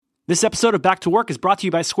This episode of Back to Work is brought to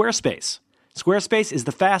you by Squarespace. Squarespace is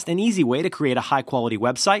the fast and easy way to create a high-quality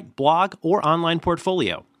website, blog, or online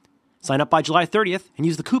portfolio. Sign up by July 30th and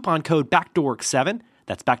use the coupon code BACKTOWORK7,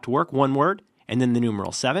 that's back to work, one word, and then the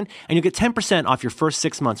numeral 7, and you'll get 10% off your first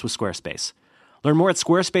 6 months with Squarespace. Learn more at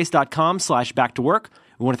squarespace.com/backtowork.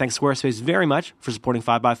 We want to thank Squarespace very much for supporting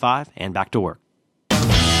 5x5 and Back to Work.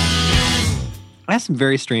 I have some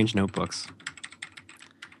very strange notebooks.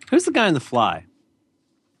 Who's the guy in The Fly?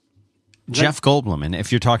 Jeff Goldblum, and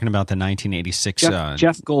if you're talking about the 1986...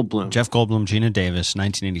 Jeff Goldblum. Jeff Goldblum, Gina Davis,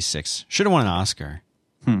 1986. Should have won an Oscar.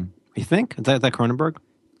 You think? Is that Cronenberg?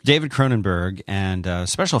 David Cronenberg, and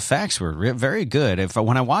special effects were very good.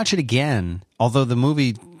 When I watch it again, although the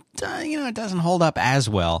movie, it doesn't hold up as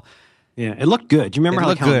well. Yeah, it looked good. Do you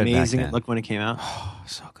remember how amazing it looked when it came out? Oh,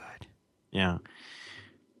 so good. Yeah.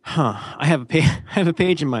 I have a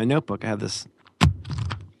page in my notebook.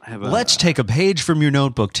 Let's take a page from your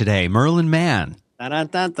notebook today, Merlin Mann. I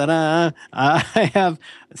have.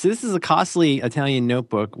 So this is a costly Italian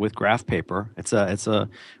notebook with graph paper. It's a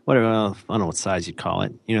whatever. I don't know what size you'd call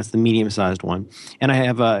it. It's the medium-sized one. And I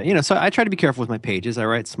have So I try to be careful with my pages. I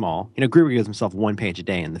write small. Gruber gives himself 1 page a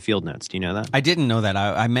day in the field notes. Do you know that? I didn't know that.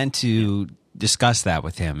 I meant to discuss that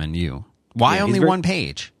with him and you. Why only 1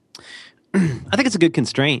 page? I think it's a good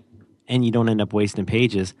constraint, and you don't end up wasting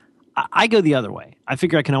pages. I go the other way. I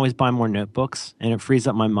figure I can always buy more notebooks, and it frees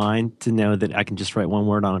up my mind to know that I can just write 1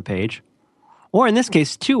 word on a page. Or in this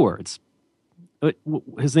case, 2 words. What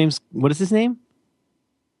is his name?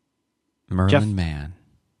 Merlin Mann.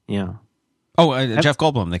 Yeah. Oh, Jeff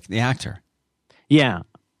Goldblum, the actor. Yeah.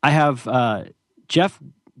 I have Jeff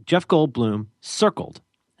Goldblum circled,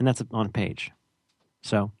 and that's on a page.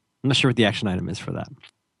 So I'm not sure what the action item is for that.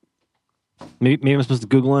 Maybe I'm supposed to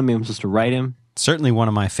Google him. Maybe I'm supposed to write him. Certainly one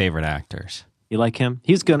of my favorite actors. You like him?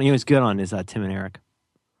 He's good. He was good on his Tim and Eric.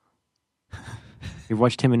 You ever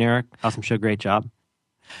watched Tim and Eric? Awesome show. Great job.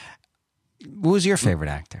 Who was your favorite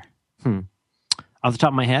actor? Off the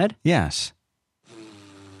top of my head? Yes.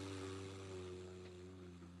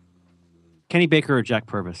 Kenny Baker or Jack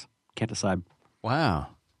Purvis? Can't decide. Wow.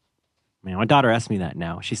 Man, my daughter asks me that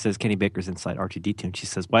now. She says Kenny Baker's inside R2-D2, and she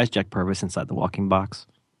says, why is Jack Purvis inside the walking box?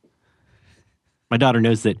 My daughter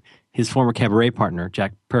knows that his former cabaret partner,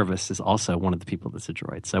 Jack Purvis, is also one of the people that's a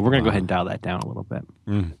droid. So we're going to go ahead and dial that down a little bit.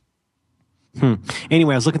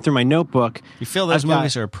 Anyway, I was looking through my notebook. You feel those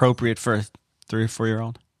movies are appropriate for a 3 or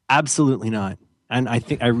 4-year-old? Absolutely not. And I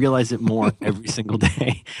think I realize it more every single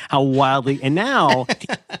day, how wildly. And now,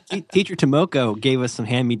 Teacher Tomoko gave us some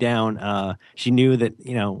hand-me-down. She knew that,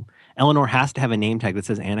 Eleanor has to have a name tag that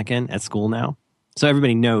says Anakin at school now. So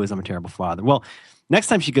everybody knows I'm a terrible father. Well, next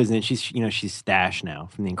time she goes in, she's Stash now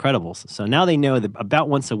from The Incredibles. So now they know that about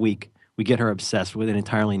once a week we get her obsessed with an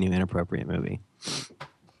entirely new inappropriate movie.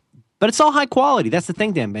 But it's all high quality. That's the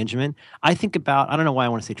thing, Dan Benjamin. I think about, I don't know why I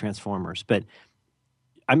want to say Transformers, but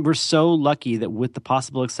we're so lucky that with the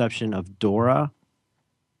possible exception of Dora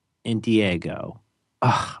and Diego,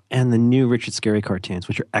 and the new Richard Scarry cartoons,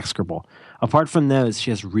 which are execrable. Apart from those, she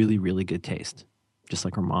has really, really good taste, just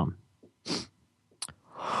like her mom.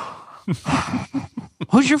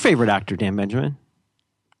 Who's your favorite actor, Dan Benjamin?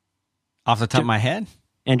 Off the top of my head?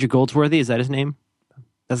 Andrew Goldsworthy, is that his name?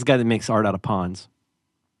 That's the guy that makes art out of ponds.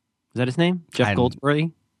 Is that his name? Jeff Goldsworthy?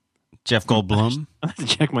 Jeff Goldblum? I have to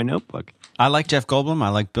check my notebook. I like Jeff Goldblum. I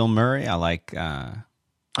like Bill Murray. I like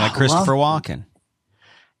Christopher Walken.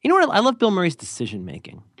 You know what? I love Bill Murray's decision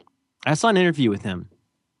making. I saw an interview with him,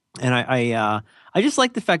 and I just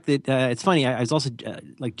like the fact that it's funny. I was also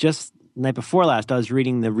just the night before last, I was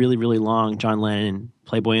reading the really, really long John Lennon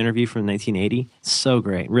Playboy interview from 1980. It's so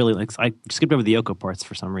great. Really, I skipped over the Yoko parts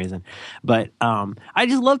for some reason. But I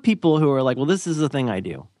just love people who are like, well, this is the thing I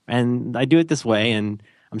do. And I do it this way, and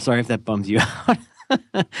I'm sorry if that bums you out.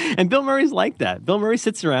 And Bill Murray's like that. Bill Murray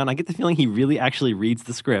sits around. I get the feeling he really actually reads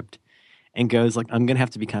the script and goes like, I'm going to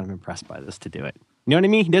have to be kind of impressed by this to do it. You know what I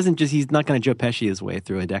mean? He's not going to Joe Pesci his way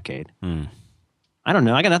through a decade. I don't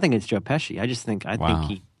know. I got nothing against Joe Pesci. I think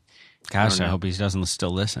he... Gosh, I hope he doesn't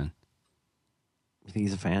still listen. You think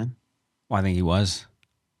he's a fan? Well, I think he was.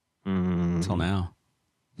 Until now.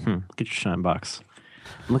 Get your shine box.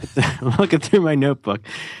 I'm looking through my notebook.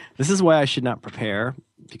 This is why I should not prepare,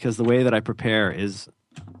 because the way that I prepare is...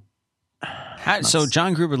 So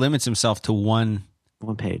John Gruber limits himself to one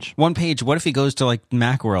page. 1 page. What if he goes to like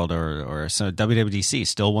Macworld or WWDC?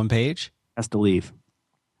 Still 1 page? Has to leave.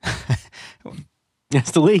 He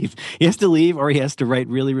has to leave. He has to leave, or he has to write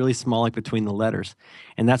really, really small, like between the letters.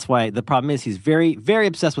 And that's why the problem is he's very, very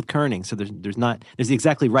obsessed with kerning. So there's the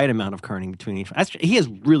exactly right amount of kerning between each. He has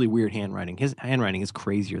really weird handwriting. His handwriting is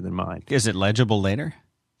crazier than mine. Is it legible later?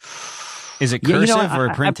 Is it Yeah, cursive I-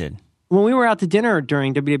 or printed? When we were out to dinner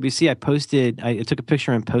during WWC, I took a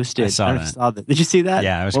picture and posted. I saw don't know if you saw that. Did you see that?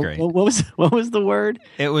 Yeah, it was great. What was the word?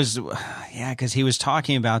 It was, yeah, because he was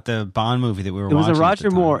talking about the Bond movie that we were It was watching. a Roger at the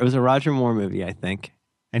time. Moore. It was a Roger Moore movie, I think.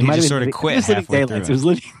 And he might just have sort been- of quit it was Living halfway Daylights. through It was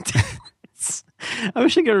Living Daylights. I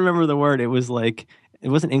wish I could remember the word. It was like it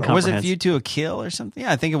wasn't Was incomprehensible. it View to a Kill or something?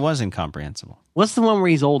 Yeah, I think it was incomprehensible. What's the one where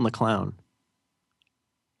he's old and a clown?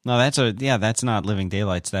 No, that's not Living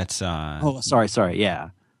Daylights. That's Oh, sorry, yeah.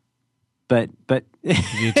 But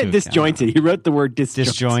View to a disjointed. He wrote the word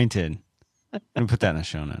disjointed. Disjointed. I'm gonna put that in the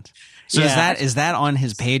show notes. So Yeah. is that on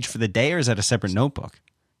his page for the day, or is that a separate notebook?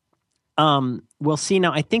 Well, see,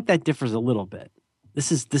 now I think that differs a little bit.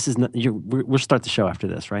 This is not, we'll start the show after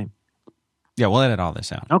this, right? Yeah, we'll edit all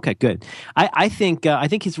this out. Okay, good. I think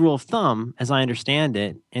his rule of thumb, as I understand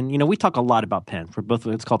it, and we talk a lot about pens. We're both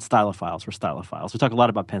it's called stylophiles. We're stylophiles. We talk a lot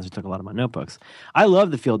about pens. We talk a lot about notebooks. I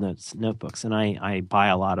love the Field Notes notebooks, and I buy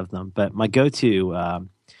a lot of them. But my go-to,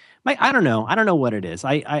 I don't know what it is.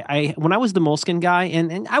 I when I was the Moleskine guy,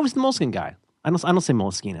 and I was the Moleskine guy. I don't say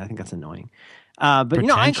Moleskine. I think that's annoying. But I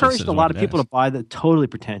Pretentious encouraged is a lot what of it people is. to buy the totally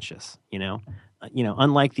pretentious.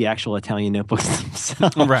 Unlike the actual Italian notebooks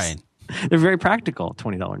themselves. Right. They're very practical,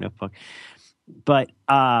 $20 notebook. But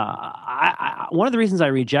one of the reasons I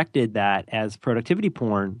rejected that as productivity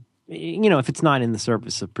porn, if it's not in the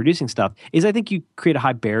service of producing stuff, is I think you create a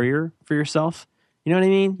high barrier for yourself. You know what I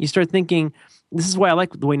mean? You start thinking, this is why I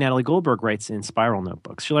like the way Natalie Goldberg writes in spiral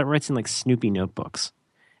notebooks. She writes in like Snoopy notebooks.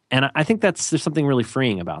 And I think there's something really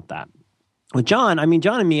freeing about that. With John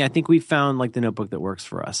and me, I think we've found like the notebook that works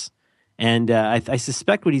for us. And I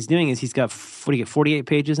suspect what he's doing is he's got 48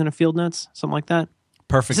 pages in a Field Notes, something like that.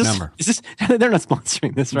 Perfect number. They're not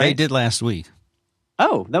sponsoring this, right? They did last week.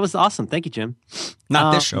 Oh, that was awesome. Thank you, Jim.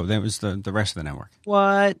 Not this show. That was the rest of the network.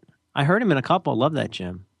 What? I heard him in a couple. Love that,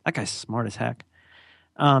 Jim. That guy's smart as heck.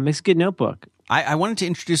 Makes a good notebook. I wanted to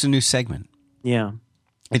introduce a new segment. Yeah.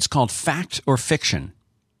 It's called Fact or Fiction.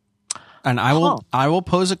 And I will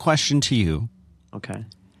pose a question to you, Okay.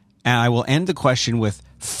 and I will end the question with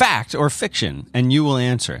fact or fiction, and you will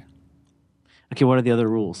answer it. Okay, what are the other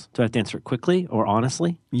rules? Do I have to answer it quickly or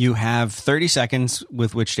honestly? You have 30 seconds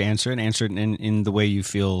with which to answer it. Answer it in the way you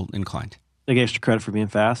feel inclined. I get extra credit for being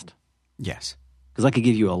fast? Yes. Because I could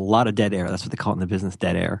give you a lot of dead air. That's what they call it in the business,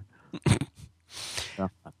 dead air. So,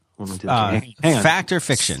 let me do that. Hang on. Fact or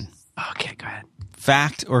fiction? Okay, go ahead.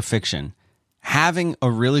 Fact or fiction? Having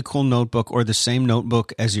a really cool notebook or the same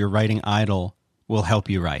notebook as your writing idol will help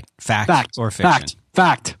you write. Fact or fiction?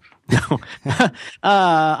 Fact. No.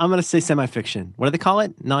 I'm going to say semi-fiction. What do they call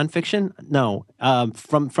it? Non-fiction? No.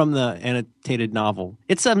 From the annotated novel.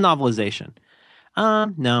 It's a novelization.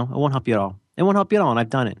 No, it won't help you at all. It won't help you at all, and I've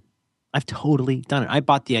done it. I've totally done it. I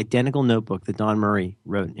bought the identical notebook that Don Murray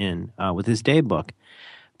wrote in with his day book.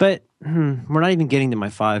 But we're not even getting to my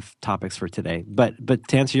 5 topics for today. But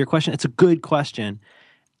to answer your question, it's a good question,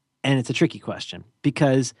 and it's a tricky question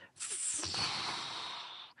because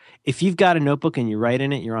if you've got a notebook and you write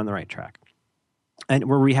in it, you're on the right track. And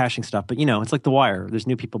we're rehashing stuff, but it's like The Wire. There's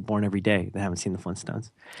new people born every day that haven't seen the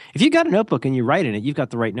Flintstones. If you've got a notebook and you write in it, you've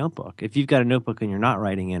got the right notebook. If you've got a notebook and you're not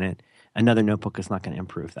writing in it, another notebook is not going to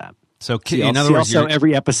improve that. So in other words, also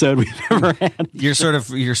every episode we've ever had. you're sort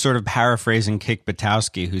of paraphrasing Kik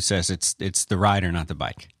Butowski, who says it's the rider, not the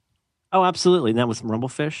bike. Oh, absolutely. And that was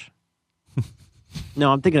Rumblefish.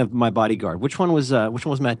 No, I'm thinking of My Bodyguard. Which one was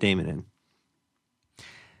Matt Damon in?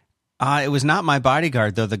 It was not My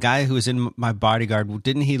Bodyguard, though. The guy who was in My Bodyguard,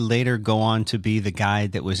 didn't he later go on to be the guy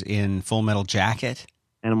that was in Full Metal Jacket?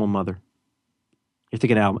 Animal Mother. You're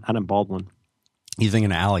thinking Adam Baldwin. You're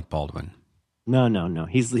thinking of Alec Baldwin. No.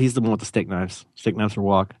 He's the one with the steak knives. Steak knives for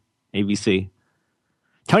walk. ABC.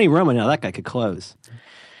 Tony Romo. Now that guy could close.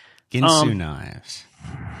 Ginsu Knives.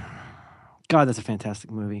 God, that's a fantastic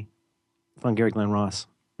movie. It's on Gary Glenn Ross.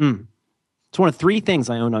 It's one of 3 things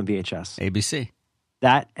I owned on VHS. ABC.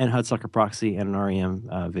 That and Hudsucker Proxy and an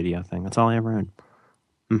REM video thing. That's all I ever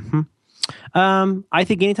owned. I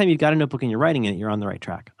think anytime you've got a notebook and you're writing in it, you're on the right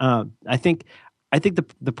track. I think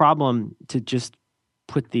the problem to just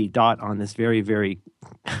put the dot on this very, very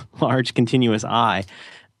large continuous eye,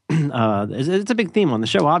 it's a big theme on the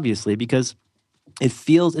show, obviously, because it's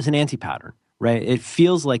an anti-pattern, right? It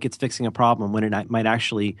feels like it's fixing a problem when it might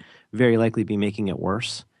actually very likely be making it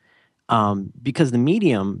worse. Because the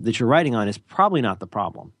medium that you're writing on is probably not the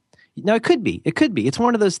problem. Now it could be. It's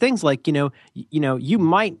one of those things like, you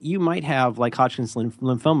might have like Hodgkin's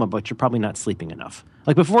lymphoma, but you're probably not sleeping enough.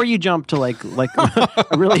 Like before you jump to like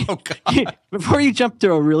a really before you jump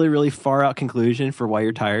to a really, really far out conclusion for why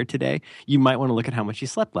you're tired today, you might want to look at how much you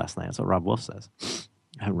slept last night. That's what Rob Wolf says.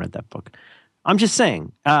 I haven't read that book. I'm just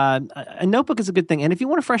saying, a notebook is a good thing. And if you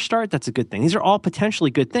want a fresh start, that's a good thing. These are all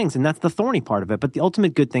potentially good things, and that's the thorny part of it. But the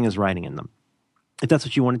ultimate good thing is writing in them, if that's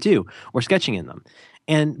what you want to do, or sketching in them.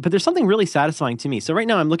 But there's something really satisfying to me. So right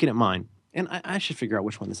now I'm looking at mine, and I should figure out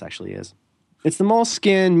which one this actually is. It's the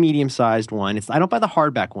Moleskine medium-sized one. I don't buy the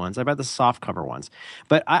hardback ones. I buy the soft cover ones.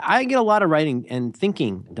 But I get a lot of writing and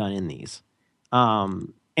thinking done in these.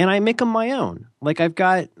 And I make them my own. Like I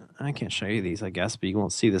can't show you these, I guess, but you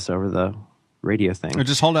won't see this over the radio thing. Or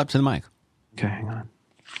just hold it up to the mic. Okay, hang on.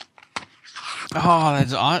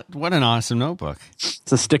 Oh, what an awesome notebook.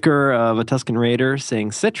 It's a sticker of a Tusken Raider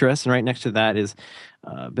saying citrus, and right next to that is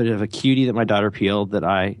a bit of a cutie that my daughter peeled that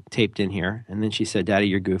I taped in here. And then she said, "Daddy,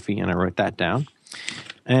 you're goofy," and I wrote that down.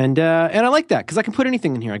 And I like that because I can put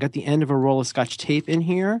anything in here. I got the end of a roll of Scotch tape in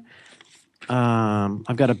here.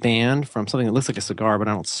 I've got a band from something that looks like a cigar, but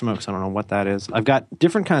I don't smoke, so I don't know what that is. I've got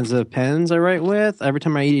different kinds of pens I write with. Every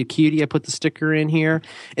time I eat a cutie, I put the sticker in here.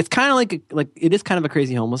 It's kind of like it is kind of a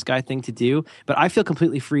crazy homeless guy thing to do, but I feel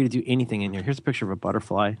completely free to do anything in here. Here's a picture of a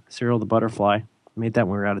butterfly, Cyril the butterfly. I made that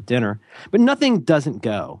when we were out at dinner. But nothing doesn't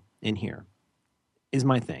go in here is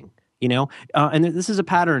my thing. You know, and this is a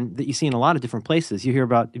pattern that you see in a lot of different places. Have you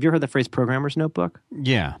ever heard the phrase programmer's notebook?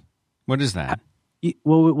 Yeah. What is that?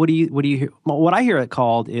 Well, what do you hear? Well, what I hear it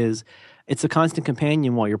called is it's a constant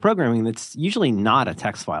companion while you're programming that's usually not a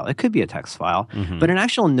text file. It could be a text file, but an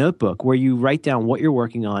actual notebook where you write down what you're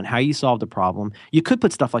working on, how you solved a problem. You could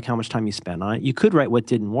put stuff like how much time you spent on it. You could write what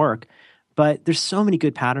didn't work, but there's so many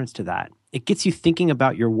good patterns to that. It gets you thinking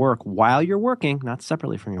about your work while you're working, not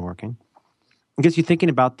separately from your working. It gets you thinking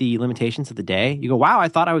about the limitations of the day. You go, wow, I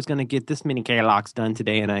thought I was going to get this many K-locks done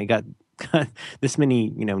today, and I got this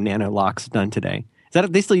many, nano locks done today. Is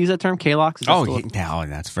that they still use that term, K-locks?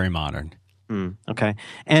 That's very modern. Okay,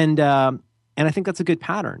 and I think that's a good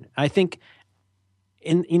pattern. I think,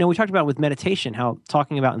 we talked about with meditation how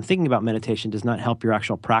talking about and thinking about meditation does not help your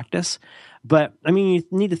actual practice. But I mean,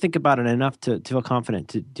 you need to think about it enough to feel confident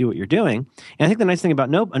to do what you're doing. And I think the nice thing about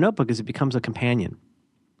a notebook is it becomes a companion.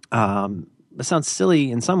 It sounds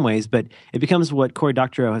silly in some ways, but it becomes what Cory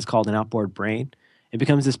Doctorow has called an outboard brain. It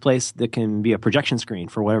becomes this place that can be a projection screen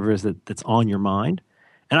for whatever it is that's on your mind.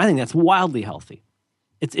 And I think that's wildly healthy.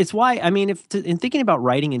 It's why, I mean, in thinking about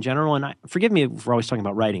writing in general, and forgive me if we're always talking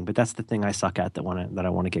about writing, but that's the thing I suck at that I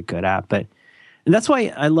want to get good at. And that's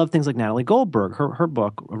why I love things like Natalie Goldberg, her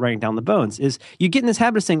book, Writing Down the Bones, is you get in this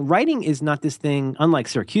habit of saying writing is not this thing, unlike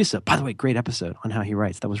Siracusa. By the way, great episode on how he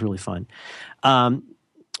writes. That was really fun.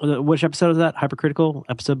 Which episode was that? Hypercritical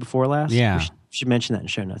episode before last? Yeah. We should mention that in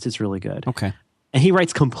show notes. It's really good. Okay. And he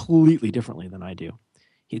writes completely differently than I do.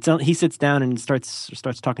 He sits down and starts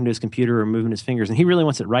talking to his computer or moving his fingers, and he really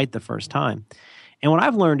wants it right the first time. And what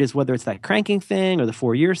I've learned is whether it's that cranking thing or the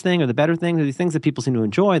 4 years thing or the better thing or the things that people seem to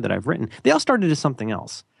enjoy that I've written, they all started as something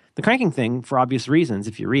else. The cranking thing, for obvious reasons,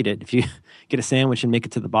 if you read it, if you get a sandwich and make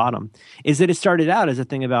it to the bottom, is that it started out as a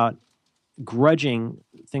thing about grudging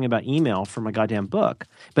thing about email for my goddamn book.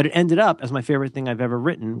 But it ended up as my favorite thing I've ever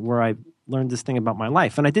written, where I learned this thing about my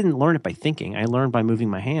life. And I didn't learn it by thinking. I learned by moving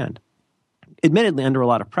my hand, admittedly under a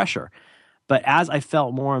lot of pressure. But as I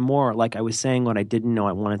felt more and more like I was saying what I didn't know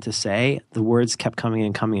I wanted to say, the words kept coming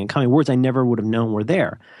and coming and coming. Words I never would have known were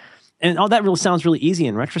there. And all that really sounds really easy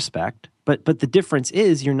in retrospect. But the difference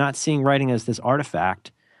is you're not seeing writing as this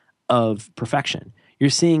artifact of perfection. You're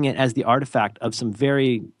seeing it as the artifact of some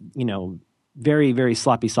very, very, very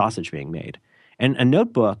sloppy sausage being made. And a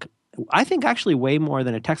notebook, I think actually way more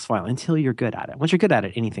than a text file until you're good at it. Once you're good at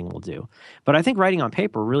it, anything will do. But I think writing on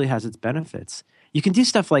paper really has its benefits. You can do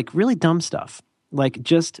stuff like really dumb stuff. Like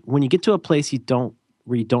just when you get to a place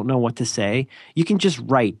where you don't know what to say, you can just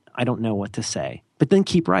write, I don't know what to say, but then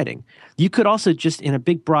keep writing. You could also just in a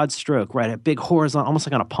big broad stroke, write a big horizontal, almost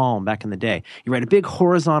like on a palm back in the day. You write a big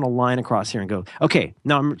horizontal line across here and go, okay,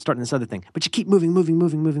 now I'm starting this other thing. But you keep moving.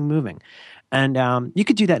 And you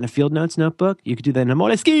could do that in a Field Notes notebook. You could do that in a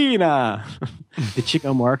Moleskine, the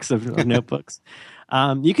Chico Marx of notebooks.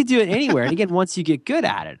 You could do it anywhere. And again, once you get good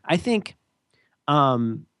at it, I think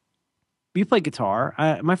you play guitar.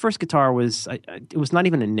 My first guitar was, it was not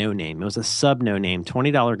even a no-name. It was a sub-no-name,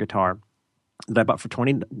 $20 guitar that I bought for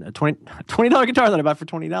 $20 guitar that I bought for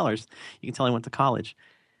 $20. You can tell I went to college.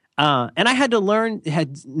 And I had to learn, it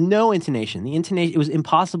had no intonation. The intonation, it was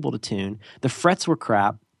impossible to tune. The frets were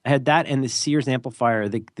crap. I had that and the Sears amplifier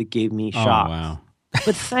that gave me shock. Oh, wow.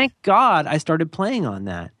 But thank God I started playing on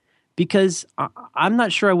that because I'm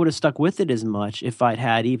not sure I would have stuck with it as much if I'd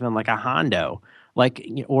had even like a Hondo, or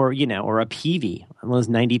a Peavey, one of those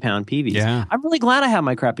 90-pound Peaveys. Yeah. I'm really glad I had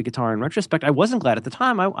my crappy guitar in retrospect. I wasn't glad at the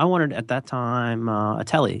time. I wanted at that time a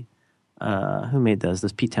Tele. Who made those?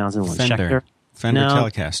 Those Pete Townsend ones? Fender No.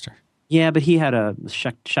 Telecaster. Yeah, but he had a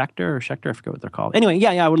Schecter. I forget what they're called. Anyway,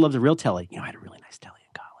 yeah, I would love the real telly. I had a really nice telly in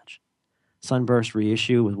college. Sunburst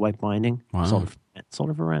reissue with white binding. Wow. Sold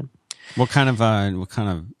it for rent. What kind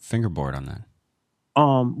of fingerboard on that?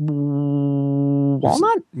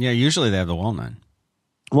 Walnut. Yeah, usually they have the walnut.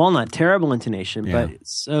 Walnut, terrible intonation, Yeah. but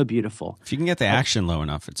it's so beautiful. If you can get the action low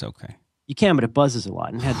enough, it's okay. You can, but it buzzes a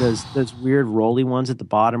lot. And it had those weird rolly ones at the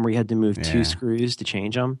bottom where you had to move 2 screws to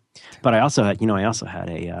change them. But I also had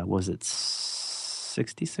a was it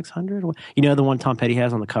 6600? The one Tom Petty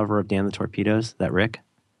has on the cover of Dan the Torpedoes, that Rick.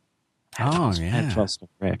 Oh yeah, I had 12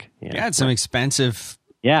 Rick. Yeah, you had some expensive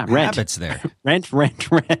rent habits there. rent.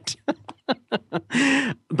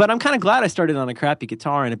 But I'm kind of glad I started on a crappy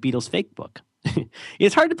guitar and a Beatles fake book.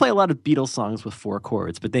 It's hard to play a lot of Beatles songs with 4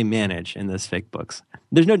 chords, but they manage in those fake books.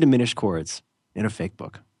 There's no diminished chords in a fake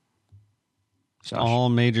book. All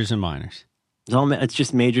majors and minors. It's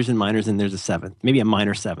just majors and minors, and there's a 7th, maybe a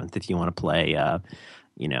minor 7th if you want to play,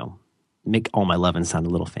 make All My Lovin' sound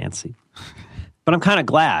a little fancy. But I'm kind of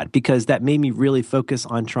glad because that made me really focus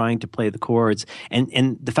on trying to play the chords.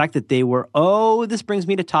 And the fact that they were, this brings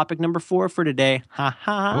me to topic number 4 for today. Ha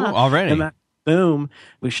ha. Ooh, already. Boom.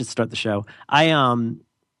 We should start the show.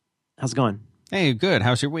 How's it going? Hey, good.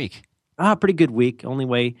 How's your week? Pretty good week. Only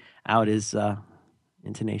way out is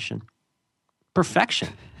intonation. Perfection.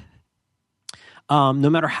 No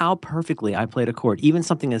matter how perfectly I played a chord, even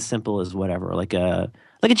something as simple as whatever, like a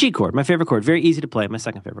G chord, my favorite chord, very easy to play, my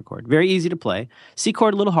second favorite chord, very easy to play. C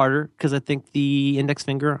chord a little harder because I think the index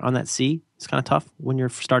finger on that C is kind of tough when you're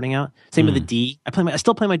starting out. Same with the D. I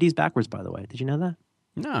still play my Ds backwards, by the way. Did you know that?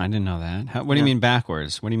 No, I didn't know that. What do you mean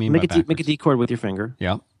backwards? What do you mean by backwards? Make a D chord with your finger.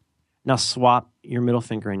 Yep. Now swap your middle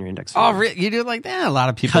finger and your index finger. Oh, really? You do it like that? A lot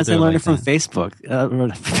of people do it. Because I learned it from Facebook. I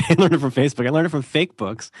learned it from Facebook. I learned it from fake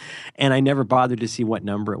books, and I never bothered to see what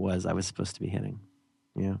number it was I was supposed to be hitting.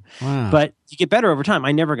 Yeah. Wow. But you get better over time.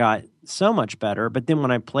 I never got so much better, but then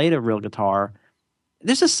when I played a real guitar,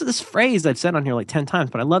 there's this phrase I've said on here like 10 times,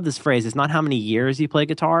 but I love this phrase. It's not how many years you play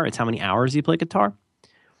guitar, it's how many hours you play guitar.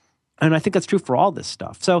 And I think that's true for all this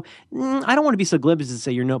stuff. So I don't want to be so glib as to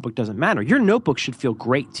say your notebook doesn't matter. Your notebook should feel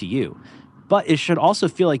great to you. But it should also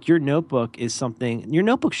feel like your notebook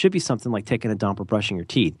should be something like taking a dump or brushing your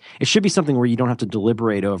teeth. It should be something where you don't have to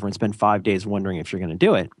deliberate over and spend 5 days wondering if you're going to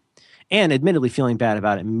do it. And admittedly feeling bad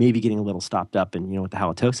about it, maybe getting a little stopped up and, with the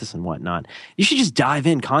halitosis and whatnot. You should just dive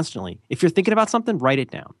in constantly. If you're thinking about something, write it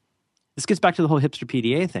down. This gets back to the whole hipster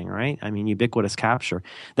PDA thing, right? I mean, ubiquitous capture.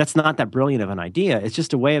 That's not that brilliant of an idea. It's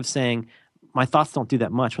just a way of saying my thoughts don't do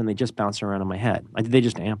that much when they just bounce around in my head. They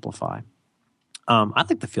just amplify. I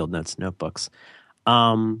like the field notes notebooks.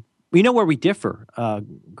 Where we differ,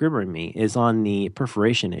 Gribber and me, is on the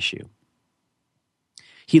perforation issue.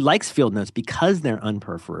 He likes field notes because they're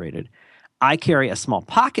unperforated. I carry a small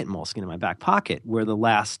pocket moleskin in my back pocket where the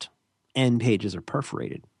last end pages are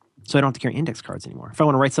perforated. So I don't have to carry index cards anymore. If I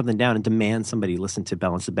want to write something down and demand somebody listen to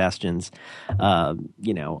Belle and Sebastian's, Tiger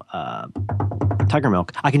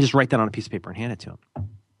Milk, I can just write that on a piece of paper and hand it to him.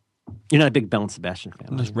 You're not a big Belle and Sebastian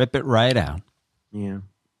fan. Just rip it right out. Yeah,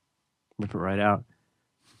 rip it right out.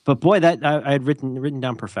 But boy, that I had written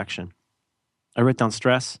down perfection. I wrote down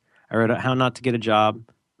stress. I wrote how not to get a job.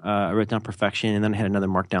 I wrote down perfection, and then I had another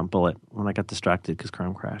markdown bullet when I got distracted because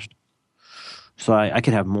Chrome crashed. So I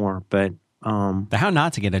could have more, but the how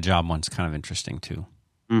not to get a job one's kind of interesting too.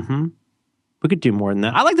 Mm-hmm. We could do more than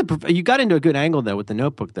that. I like you got into a good angle though with the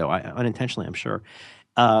notebook though, unintentionally I'm sure,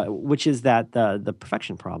 which is that the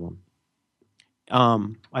perfection problem.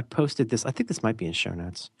 I posted this. I think this might be in show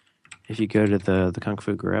notes. If you go to the Kung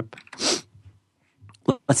Fu Grip,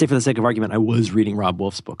 let's say for the sake of argument, I was reading Rob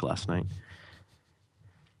Wolf's book last night.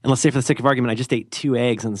 And let's say for the sake of argument, I just ate 2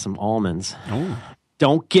 eggs and some almonds. Oh.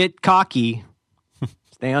 Don't get cocky.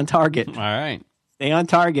 Stay on target. All right. Stay on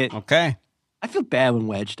target. Okay. I feel bad when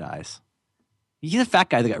Wedge dies. He's a fat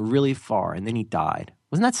guy that got really far and then he died.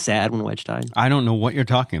 Wasn't that sad when Wedge died? I don't know what you're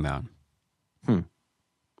talking about.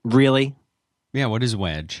 Really? Yeah, what is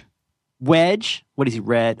Wedge? Wedge? What is he,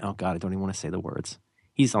 red? Oh, God, I don't even want to say the words.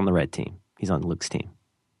 He's on the red team. He's on Luke's team.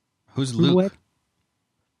 Who's Luke?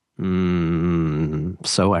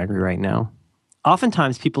 So angry right now.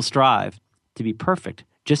 Oftentimes, people strive to be perfect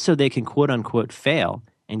just so they can quote-unquote fail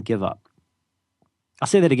and give up. I'll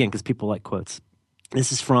say that again because people like quotes.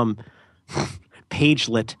 This is from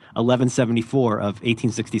Pagelet 1174 of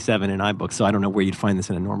 1867 in iBooks, so I don't know where you'd find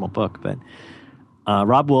this in a normal book, but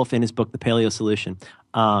Rob Wolf in his book, The Paleo Solution.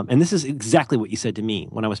 And this is exactly what you said to me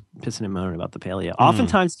when I was pissing and moaning about the paleo.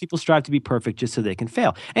 Oftentimes, people strive to be perfect just so they can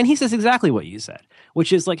fail. And he says exactly what you said,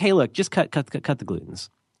 which is like, hey, look, just cut the glutens.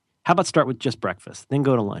 How about start with just breakfast, then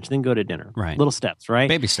go to lunch, then go to dinner? Right. Little steps, right?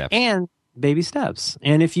 Baby steps. And baby steps.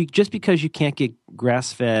 And if you just because you can't get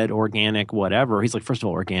grass-fed, organic, whatever, he's like, first of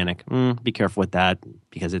all, organic, be careful with that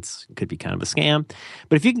because it could be kind of a scam.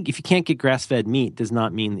 But if you can't get grass-fed meat, does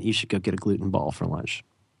not mean that you should go get a gluten ball for lunch.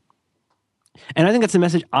 And I think that's a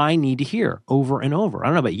message I need to hear over and over. I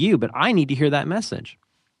don't know about you, but I need to hear that message.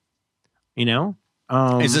 You know?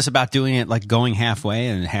 Is this about doing it like going halfway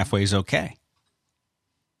and halfway is okay?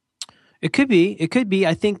 It could be. It could be.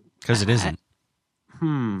 I think because it isn't.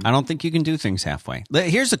 I don't think you can do things halfway.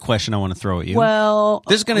 Here's a question I want to throw at you. Well,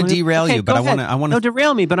 this is going to derail you, but I want to. No,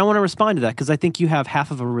 derail me, but I want to respond to that because I think you have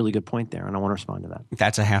half of a really good point there, and I want to respond to that.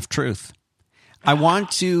 That's a half truth. I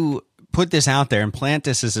want to put this out there and plant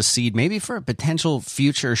this as a seed, maybe for a potential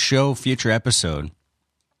future show, future episode.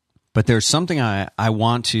 But there's something I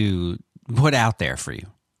want to put out there for you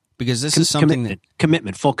because this is something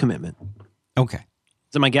commitment, full commitment. Okay.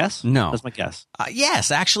 Is that my guess? No. That's my guess.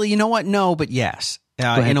 Yes. Actually, you know what? No, but yes.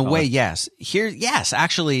 In a way, yes. Yes.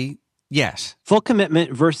 Actually, yes. Full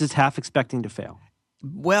commitment versus half expecting to fail.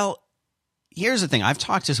 Well, here's the thing. I've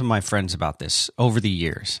talked to some of my friends about this over the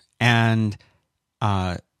years, and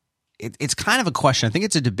it's kind of a question. I think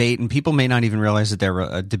it's a debate, and people may not even realize that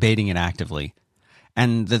they're debating it actively.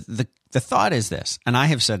 And the thought is this, and I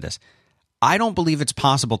have said this. I don't believe it's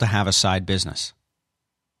possible to have a side business.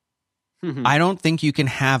 I don't think you can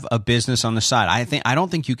have a business on the side. I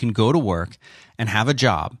don't think you can go to work and have a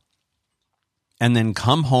job and then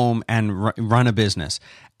come home and run a business.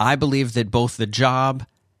 I believe that both the job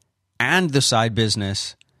and the side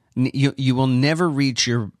business, you will never reach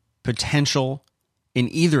your potential in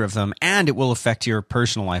either of them, and it will affect your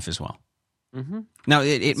personal life as well. Now,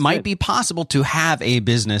 it might be possible to have a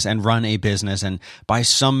business and run a business and by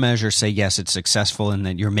some measure say, yes, it's successful and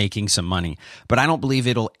that you're making some money. But I don't believe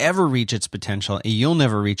it'll ever reach its potential. You'll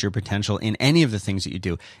never reach your potential in any of the things that you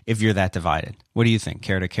do if you're that divided. What do you think?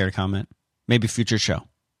 Care to comment? Maybe future show.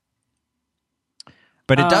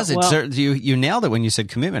 But it does. You nailed it when you said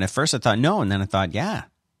commitment. At first I thought no, and then I thought, yeah.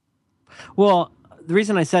 Well, the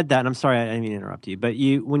reason I said that, and I'm sorry, I didn't mean to interrupt you, but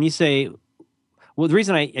when you say... Well, the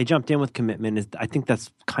reason I jumped in with commitment is I think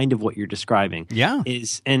that's kind of what you're describing. Yeah.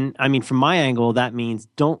 And I mean, from my angle, that means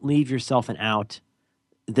don't leave yourself an out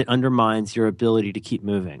that undermines your ability to keep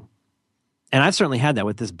moving. And I've certainly had that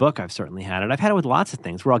with this book. I've certainly had it. I've had it with lots of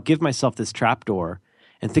things where I'll give myself this trapdoor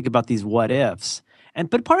and think about these what ifs.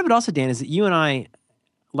 But part of it also, Dan, is that you and I,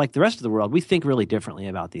 like the rest of the world, we think really differently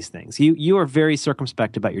about these things. You are very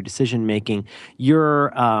circumspect about your decision making. You're,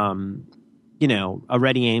 a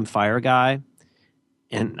ready, aim, fire guy.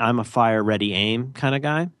 And I'm a fire, ready, aim kind of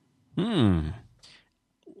guy.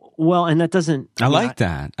 Well, and that doesn't... I like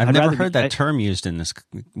that. I've never heard that term used in this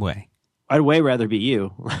way. I'd way rather be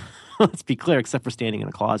you. Let's be clear, except for standing in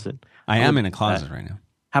a closet. I am in a closet right now.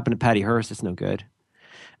 Happened to Patty Hearst. It's no good.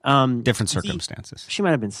 Different circumstances. She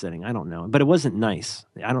might have been sitting. I don't know. But it wasn't nice.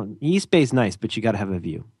 East Bay's nice, but you got to have a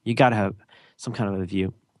view. You got to have some kind of a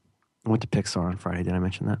view. I went to Pixar on Friday. Did I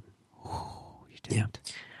mention that? Oh, you did.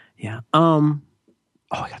 Yeah.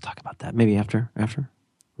 Oh, I got to talk about that. Maybe after. We're going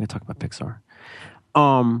to talk about Pixar.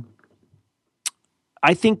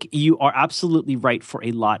 I think you are absolutely right for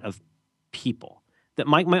a lot of people. That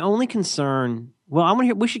my only concern. Well, I want to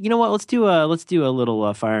hear. We should. You know what? Let's do a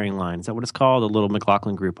little firing line. Is that what it's called? A little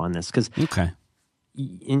McLaughlin group on this. Because okay,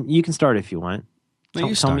 you can start if you want.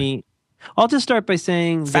 Tell me. I'll just start by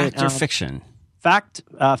saying fact or fiction. Fact.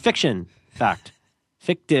 Fiction. Fact.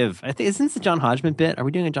 Fictive. I think isn't this a John Hodgman bit? Are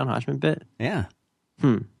we doing a John Hodgman bit? Yeah.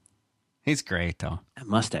 He's great, though. That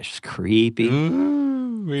mustache is creepy.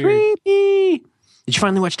 Ooh, creepy. Did you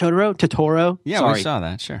finally watch Totoro? Yeah, Sorry. we saw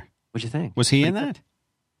that, sure. What'd you think? Was he in that?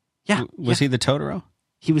 Yeah. Was he the Totoro?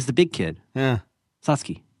 He was the big kid. Yeah.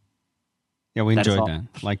 Satsuki. Yeah, we enjoyed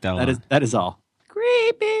that. Liked that a lot. That is all.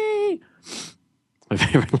 Creepy. My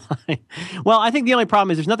favorite line. Well, I think the only problem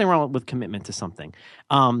is there's nothing wrong with commitment to something.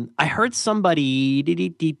 I heard somebody,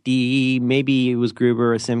 maybe it was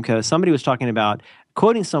Gruber or Simcoe, somebody was talking about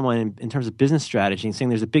quoting someone in terms of business strategy and saying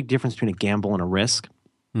there's a big difference between a gamble and a risk.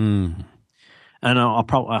 And I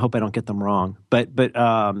hope I don't get them wrong, but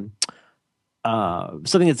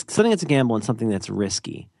something that's a gamble and something that's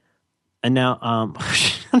risky. And now I'm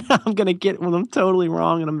going to get when I'm totally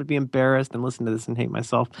wrong and I'm going to be embarrassed and listen to this and hate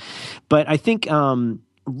myself. But I think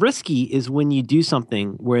risky is when you do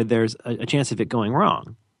something where there's a chance of it going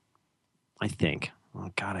wrong. I think.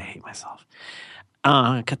 Oh, God, I hate myself.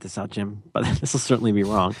 Cut this out, Jim, but this will certainly be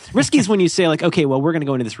wrong. Risky is when you say, like, okay, well, we're going to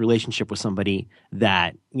go into this relationship with somebody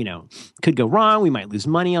that, could go wrong. We might lose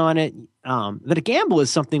money on it. That a gamble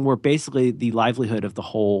is something where basically the livelihood of the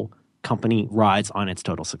whole company rides on its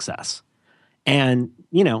total success. And,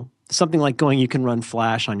 you know, something like going, you can run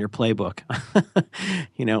Flash on your playbook.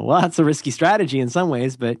 You know, well, that's a risky strategy in some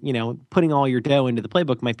ways, but, you know, putting all your dough into the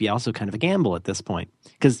playbook might be also kind of a gamble at this point,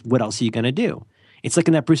 because what else are you going to do? It's like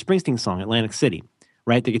in that Bruce Springsteen song, Atlantic City,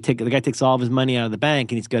 right? The guy takes all of his money out of the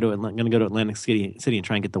bank and he's going to go to Atlantic City and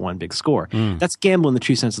try and get the one big score. That's gamble in the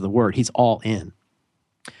true sense of the word. He's all in.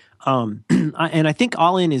 And I think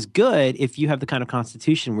all in is good if you have the kind of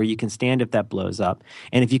constitution where you can stand if that blows up,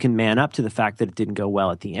 and if you can man up to the fact that it didn't go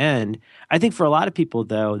well at the end. I think for a lot of people,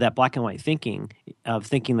 though, that black and white thinking of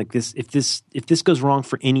thinking like this, if this goes wrong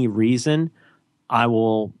for any reason, I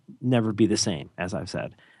will never be the same. As I've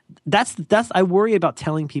said, that's I worry about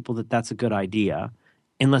telling people that that's a good idea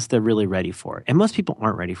unless they're really ready for it, and most people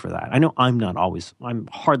aren't ready for that. I know I'm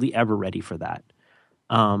hardly ever ready for that.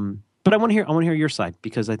 But I want to hear your side,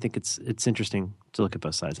 because I think it's interesting to look at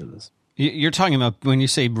both sides of this. You're talking about, when you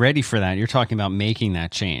say ready for that, you're talking about making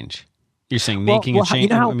that change. You're saying making a change. You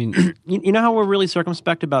know how, I mean, you know how we're really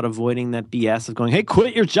circumspect about avoiding that BS of going, hey,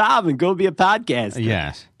 quit your job and go be a podcaster.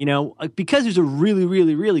 Yes. You know, because there's a really,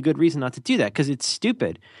 really, really good reason not to do that, because it's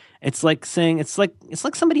stupid. It's like saying it's like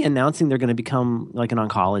somebody announcing they're going to become like an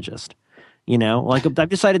oncologist. You know, like I've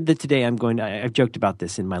decided that today I've joked about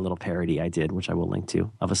this in my little parody I did, which I will link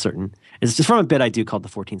to, of it's just from a bit I do called the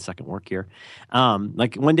 14-second work year.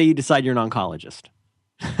 Like one day you decide you're an oncologist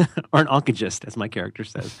or an oncogist, as my character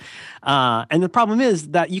says. And the problem is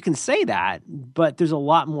that you can say that, but there's a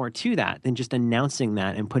lot more to that than just announcing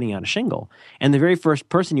that and putting out a shingle. And the very first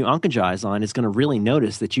person you oncogize on is going to really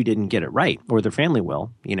notice that you didn't get it right, or their family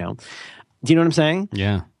will, you know. Do you know what I'm saying?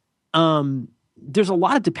 Yeah. There's a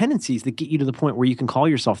lot of dependencies that get you to the point where you can call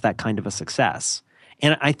yourself that kind of a success.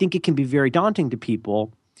 And I think it can be very daunting to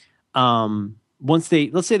people once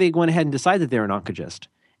let's say they went ahead and decide that they're an oncologist,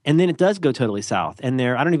 and then it does go totally south. And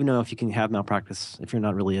I don't even know if you can have malpractice if you're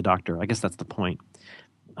not really a doctor. I guess that's the point.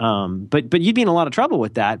 But you'd be in a lot of trouble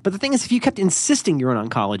with that. But the thing is, if you kept insisting you're an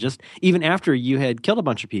oncologist, even after you had killed a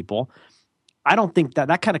bunch of people, I don't think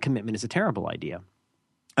that kind of commitment is a terrible idea.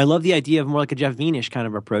 I love the idea of more like a Jeff Veenish kind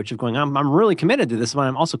of approach of going, I'm really committed to this, but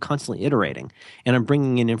I'm also constantly iterating, and I'm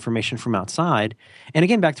bringing in information from outside. And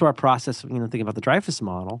again, back to our process, thinking about the Dreyfus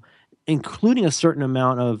model, including a certain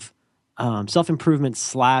amount of self-improvement /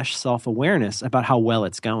 self-awareness about how well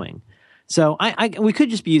it's going. So we could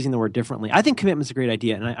just be using the word differently. I think commitment's a great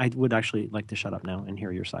idea, and I would actually like to shut up now and hear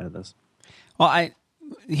your side of this. Well,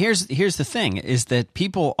 here's the thing, is that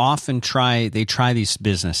people often try these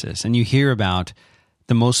businesses, and you hear about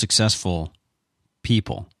the most successful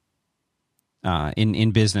people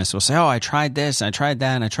in business will say, "Oh, I tried this, I tried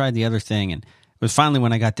that, and I tried the other thing, and it was finally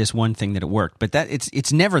when I got this one thing that it worked." But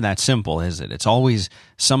it's never that simple, is it? It's always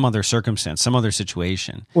some other circumstance, some other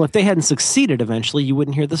situation. Well, if they hadn't succeeded eventually, you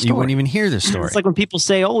wouldn't hear the story. You wouldn't even hear the story. It's like when people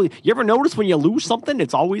say, "Oh, you ever notice when you lose something,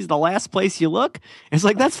 it's always the last place you look?" It's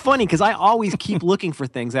like, that's funny, because I always keep looking for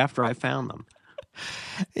things after I found them.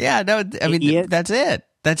 Yeah, no, I mean, that's it.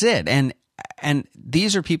 That's it. And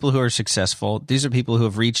these are people who are successful. These are people who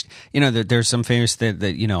have reached, there's some famous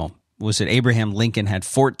that was it Abraham Lincoln had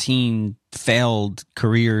 14 failed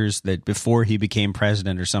careers that before he became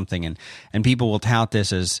president or something. And people will tout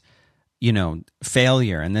this as,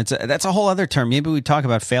 failure. And that's a whole other term. Maybe we talk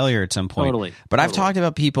about failure at some point. Totally. But I've talked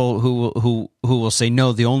about people who will say,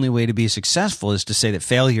 no, the only way to be successful is to say that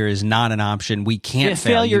failure is not an option. We can't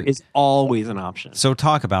fail. Failure is always an option. So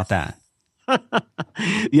talk about that.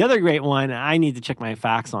 The other great one, I need to check my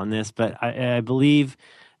facts on this, but I believe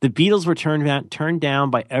the Beatles were turned down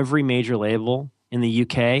by every major label in the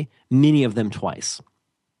UK, many of them twice.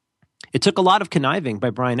 It took a lot of conniving by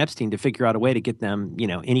Brian Epstein to figure out a way to get them,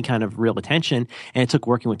 any kind of real attention, and it took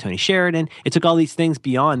working with Tony Sheridan. It took all these things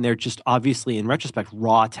beyond their just obviously, in retrospect,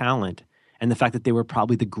 raw talent and the fact that they were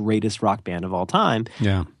probably the greatest rock band of all time.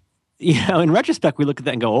 Yeah. In retrospect, we look at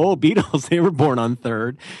that and go, "Oh, Beatles, they were born on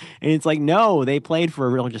third." And it's like, no, they played for a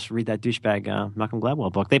real, just read that douchebag Malcolm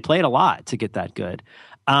Gladwell book. They played a lot to get that good.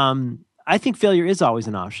 I think failure is always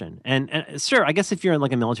an option. And sure, I guess if you're in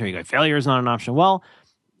like a military, you go, failure is not an option. Well,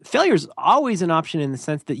 failure is always an option in the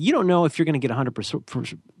sense that you don't know if you're going to get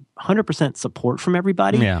 100% support from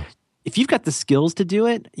everybody. Yeah. If you've got the skills to do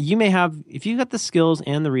it, if you've got the skills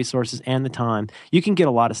and the resources and the time, you can get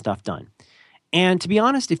a lot of stuff done. And to be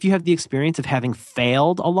honest, if you have the experience of having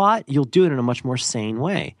failed a lot, you'll do it in a much more sane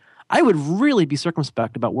way. I would really be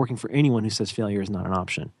circumspect about working for anyone who says failure is not an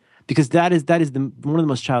option, because that is one of the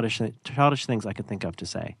most childish things I could think of to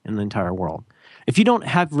say in the entire world. If you don't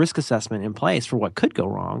have risk assessment in place for what could go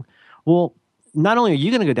wrong, well, not only are you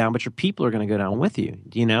going to go down, but your people are going to go down with you.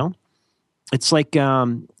 Do you know? It's like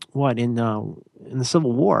in the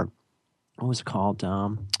Civil War. what was it called?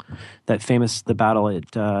 The battle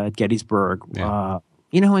at Gettysburg. Yeah.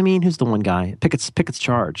 You know who I mean? Who's the one guy? Pickett's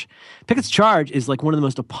Charge. Pickett's Charge is like one of the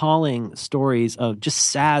most appalling stories of just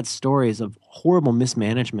sad stories of horrible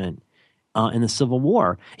mismanagement in the Civil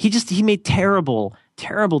War. He made terrible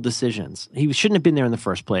decisions. He shouldn't have been there in the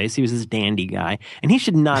first place. He was this dandy guy, and he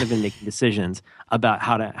should not have been making decisions about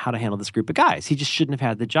how to handle this group of guys. He just shouldn't have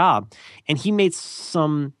had the job. And he made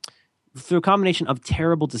through a combination of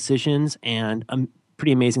terrible decisions and a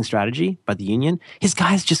pretty amazing strategy by the Union, his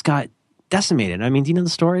guys just got decimated. I mean, do you know the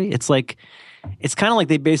story? It's kind of like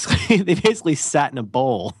they basically sat in a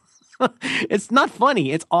bowl. It's not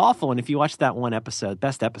funny. It's awful. And if you watch that one episode,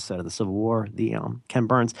 best episode of the Civil War, the Ken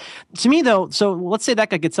Burns. To me, though, so let's say that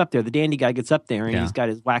guy gets up there, the dandy guy gets up there, and he's got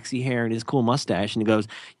his waxy hair and his cool mustache, and he goes,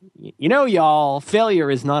 y'all, failure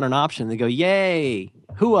is not an option. They go, yay,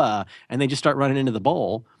 hooah, and they just start running into the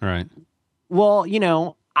bowl. Right. Well,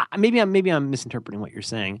 maybe I'm misinterpreting what you're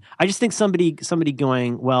saying. I just think somebody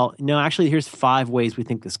going, well, no, actually, here's 5 ways we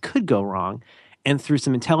think this could go wrong. And through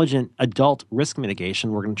some intelligent adult risk mitigation,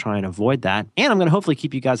 we're going to try and avoid that. And I'm going to hopefully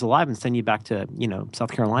keep you guys alive and send you back to,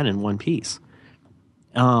 South Carolina in one piece.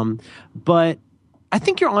 But I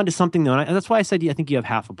think you're onto something, though. And that's why I said I think you have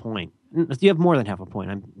half a point. You have more than half a point.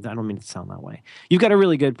 I don't mean to sound that way. You've got a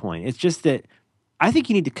really good point. It's just that I think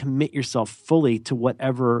you need to commit yourself fully to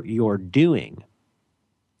whatever you're doing.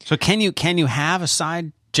 So can you have a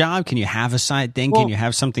side job? Can you have a side thing? Can you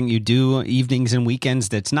have something you do evenings and weekends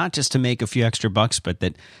that's not just to make a few extra bucks, but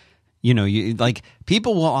that, you like,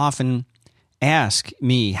 people will often ask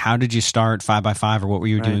me, how did you start 5x5, or what were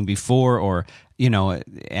you doing before? Or,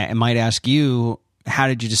 I might ask you, how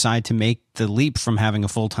did you decide to make the leap from having a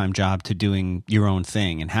full-time job to doing your own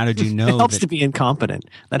thing? And how did you know it helps to be incompetent?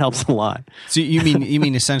 That helps a lot. So you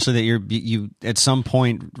mean essentially that you at some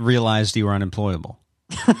point realized you were unemployable?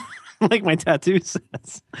 Like my tattoo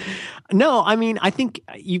says. No, I mean, I think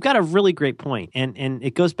you've got a really great point. And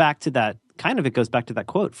it goes back to that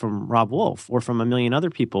quote from Rob Wolf or from a million other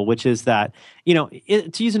people, which is that,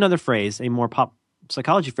 to use another phrase, a more pop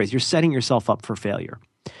psychology phrase, you're setting yourself up for failure.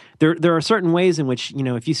 There are certain ways in which,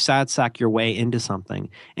 if you sad sack your way into something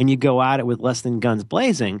and you go at it with less than guns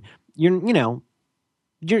blazing, you're going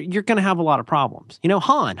to have a lot of problems.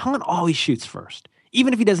 Han always shoots first.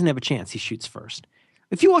 Even if he doesn't have a chance, he shoots first.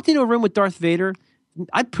 If you walked into a room with Darth Vader,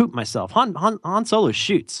 I'd poop myself. Han Solo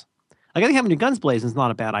shoots. Like, I think having your guns blazing is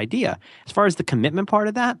not a bad idea. As far as the commitment part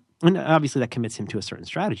of that, and obviously that commits him to a certain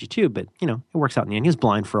strategy too, but, it works out in the end. He was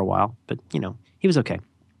blind for a while, but, he was okay.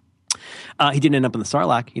 He didn't end up in the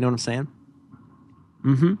Sarlacc, you know what I'm saying?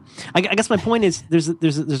 Mm-hmm. I guess my point is there's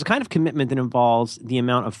a kind of commitment that involves the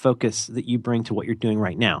amount of focus that you bring to what you're doing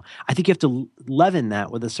right now. I think you have to leaven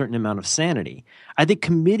that with a certain amount of sanity. I think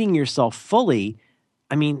committing yourself fully,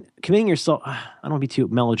 I don't want to be too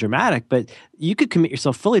melodramatic, but you could commit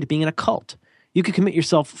yourself fully to being in a cult. You could commit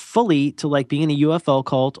yourself fully to like being in a UFO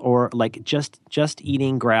cult or like just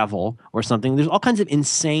eating gravel or something. There's all kinds of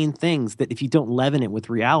insane things that if you don't leaven it with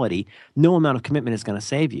reality, no amount of commitment is going to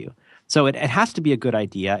save you. So it has to be a good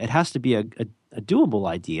idea. It has to be a doable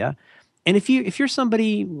idea. And if you're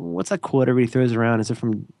somebody, what's that quote everybody throws around? Is it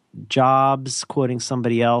from Jobs quoting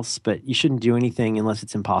somebody else? But you shouldn't do anything unless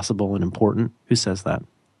it's impossible and important. Who says that?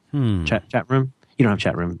 Chat room? You don't have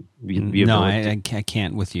chat room. No, I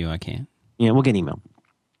can't with you. I can't. Yeah, we'll get email.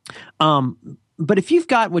 But if you've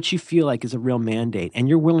got what you feel like is a real mandate and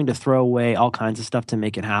you're willing to throw away all kinds of stuff to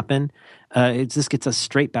make it happen, this gets us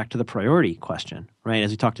straight back to the priority question, right? As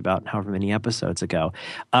we talked about however many episodes ago.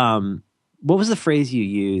 What was the phrase you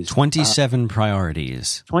used? 27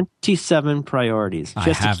 priorities. 27 priorities. I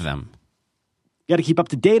have them. You got to keep up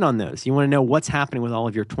to date on those. You want to know what's happening with all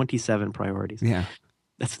of your 27 priorities. Yeah.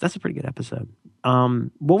 That's a pretty good episode.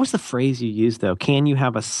 What was the phrase you used, though? Can you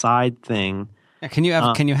have a side thing? Yeah, can you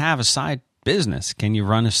have a side business? Can you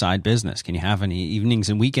run a side business? Can you have an evenings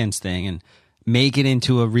and weekends thing and make it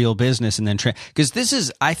into a real business and then because this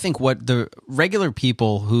is, I think, what the regular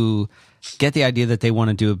people who get the idea that they want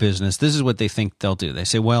to do a business, this is what they think they'll do. They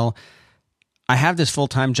say, well, I have this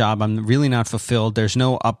full-time job. I'm really not fulfilled. There's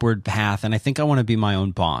no upward path, and I think I want to be my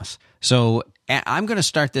own boss. So I'm going to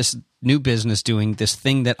start this new business doing this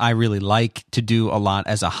thing that I really like to do a lot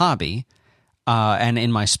as a hobby and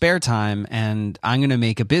in my spare time, and I'm going to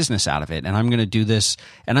make a business out of it, and I'm going to do this,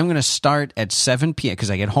 and I'm going to start at 7 p.m. because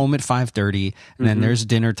I get home at 5:30, and then there's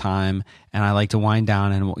dinner time, and I like to wind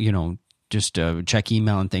down and, just check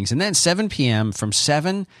email and things. And then 7 p.m. from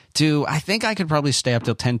 7 to, I think I could probably stay up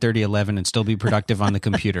till 10:30, 11 and still be productive on the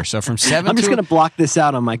computer. So from 7 I'm just going to block this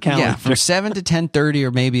out on my calendar. Yeah, from 7 to 10:30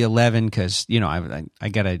 or maybe 11 because, I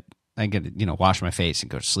got to wash my face and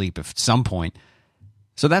go to sleep at some point.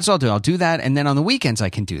 So that's what I'll do. I'll do that. And then on the weekends, I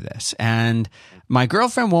can do this. And my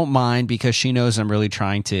girlfriend won't mind because she knows I'm really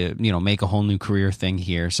trying to, make a whole new career thing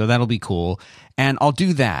here. So that'll be cool. And I'll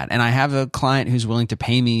do that. And I have a client who's willing to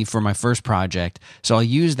pay me for my first project. So I'll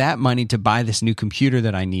use that money to buy this new computer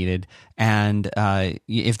that I needed. And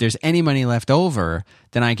if there's any money left over,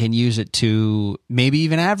 then I can use it to maybe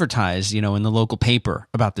even advertise, in the local paper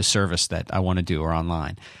about the service that I want to do or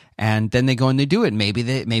online. And then they go and they do it. Maybe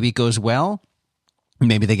it goes well.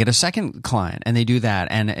 Maybe they get a second client and they do that.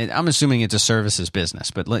 And I'm assuming it's a services business,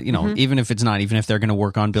 but even if it's not, even if they're going to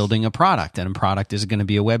work on building a product, and a product is going to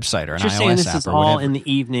be a website or an iOS app or whatever. You're saying this is all in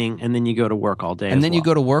the evening, and then you go to work all day. And then you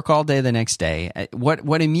go to work all day the next day.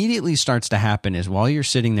 What immediately starts to happen is while you're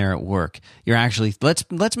sitting there at work, you're actually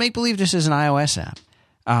let's make believe this is an iOS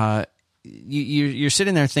app. You're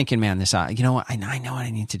sitting there thinking, man, this I know what I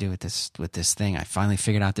need to do with this thing. I finally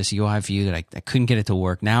figured out this UI view that I couldn't get it to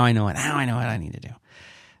work. Now I know what I need to do.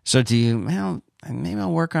 So maybe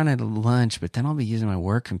I'll work on it at lunch, but then I'll be using my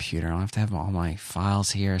work computer. I'll have to have all my files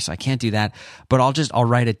here, so I can't do that. But I'll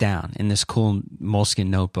write it down in this cool Moleskine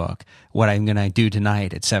notebook, what I'm going to do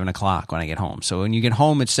tonight at 7:00 when I get home. So when you get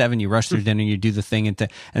home at 7, you rush through dinner, you do the thing, and then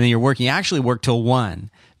you're working. You actually work till 1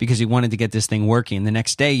 because you wanted to get this thing working. And the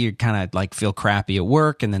next day you kind of feel crappy at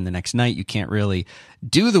work, and then the next night you can't really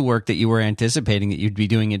do the work that you were anticipating that you'd be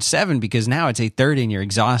doing at 7 because now it's 8:30 and you're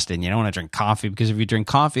exhausted and you don't want to drink coffee because if you drink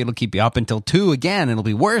coffee, it'll keep you up until 2 again, and it'll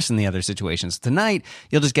be worse in the other situations. Tonight,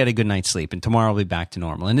 you'll just get a good night's sleep, and tomorrow will be back to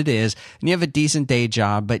normal. And it is. And you have a decent day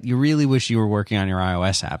job, but you really wish you were working on your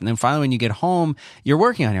iOS app. And then finally, when you get home, you're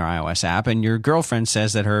working on your iOS app, and your girlfriend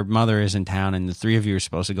says that her mother is in town, and the three of you are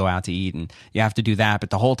supposed to go out to eat, and you have to do that. But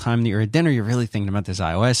the whole time that you're at dinner, you're really thinking about this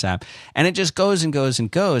iOS app. And it just goes and goes and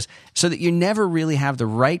goes, so that you never really have the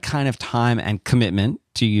right kind of time and commitment,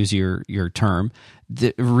 to use your term,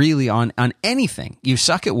 really on anything. You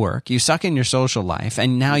suck at work, you suck in your social life,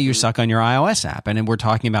 and now you suck on your iOS app. And we're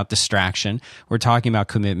talking about distraction, we're talking about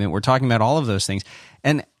commitment, we're talking about all of those things.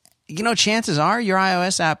 And chances are your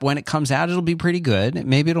iOS app, when it comes out, it'll be pretty good.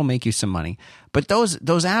 Maybe it'll make you some money. But those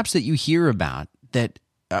apps that you hear about that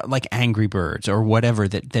like Angry Birds or whatever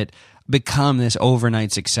that become this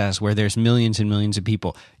overnight success where there's millions and millions of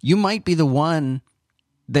people, you might be the one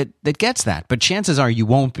that gets that, but chances are you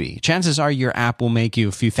won't be. Chances are your app will make you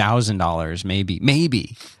a few $1,000s, maybe.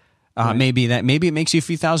 Right. Maybe it makes you a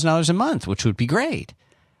few $1,000s a month, which would be great.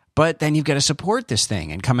 But then you've got to support this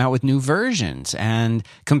thing and come out with new versions and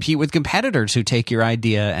compete with competitors who take your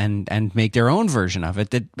idea and make their own version of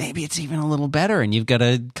it that maybe it's even a little better, and you've got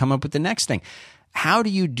to come up with the next thing. How do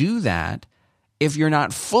you do that if you're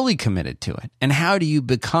not fully committed to it? And how do you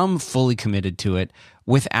become fully committed to it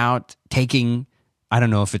without taking, I don't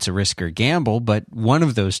know if it's a risk or a gamble, but one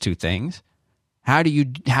of those two things? How do you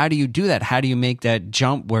do that? How do you make that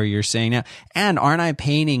jump where you're saying, now, and aren't I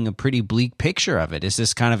painting a pretty bleak picture of it? Is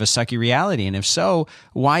this kind of a sucky reality? And if so,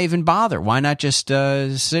 why even bother? Why not just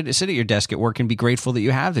sit at your desk at work and be grateful that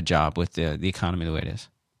you have the job with the economy the way it is?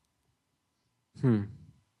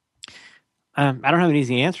 I don't have an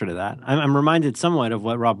easy answer to that. I'm reminded somewhat of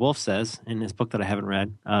what Rob Wolf says in his book that I haven't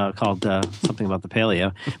read, called something about the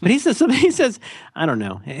paleo. But he says, I don't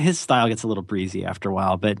know. His style gets a little breezy after a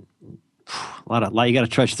while, but you got to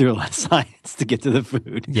trudge through a lot of science to get to the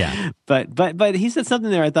food. Yeah. But he said something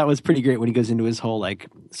there I thought was pretty great when he goes into his whole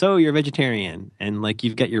so you're a vegetarian and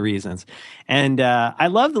you've got your reasons. And I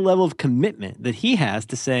love the level of commitment that he has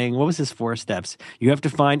to saying, what was his 4 steps? You have to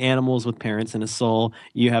find animals with parents and a soul.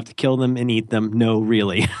 You have to kill them and eat them. No,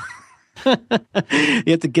 really. You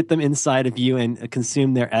have to get them inside of you and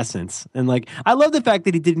consume their essence. And I love the fact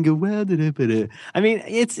that he didn't go, well, I mean,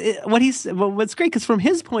 what's great, because from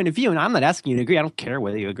his point of view, and I'm not asking you to agree, I don't care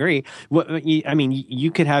whether you agree.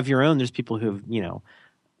 You could have your own. There's people who have,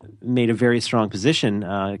 made a very strong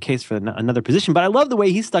case for another position. But I love the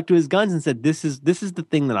way he stuck to his guns and said, this is the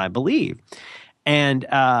thing that I believe. And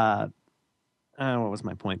what was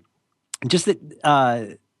my point? Just that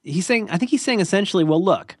I think he's saying essentially, well,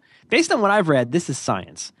 look, based on what I've read, this is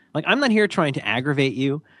science. I'm not here trying to aggravate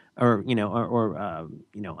you or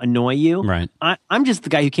annoy you. Right. I'm just the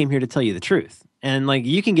guy who came here to tell you the truth. And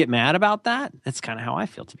you can get mad about that. That's kind of how I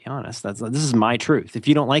feel, to be honest. This is my truth. If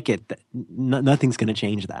you don't like it, nothing's going to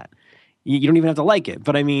change that. You don't even have to like it.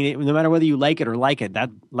 But I mean, no matter whether you like it or don't like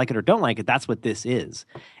it, that's what this is.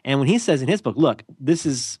 And when he says in his book, look, this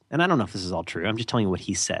is, and I don't know if this is all true, I'm just telling you what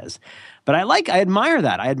he says. But I admire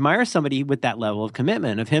that. I admire somebody with that level of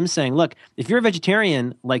commitment of him saying, look, if you're a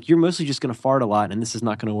vegetarian, you're mostly just going to fart a lot and this is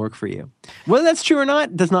not going to work for you. Whether that's true or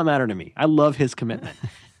not does not matter to me. I love his commitment.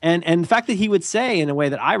 And the fact that he would say in a way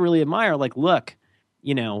that I really admire, like, look,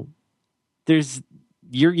 you know,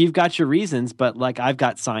 you've got your reasons, but like I've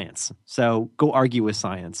got science, so go argue with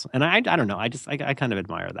science. And I don't know, I kind of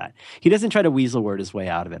admire that. He doesn't try to weasel word his way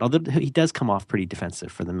out of it, although he does come off pretty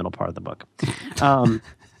defensive for the middle part of the book.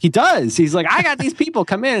 He does. He's like, I got these people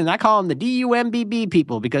come in and I call them the DUMBB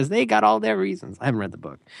people because they got all their reasons. I haven't read the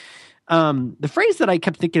book. The phrase that I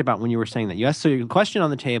kept thinking about when you were saying that, you asked, so your question on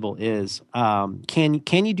the table is, can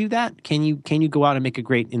you do that? Can you go out and make a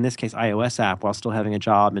great, in this case, iOS app while still having a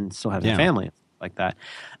job and still having a family like that?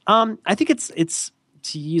 I think it's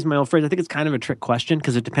to use my old phrase, I think it's kind of a trick question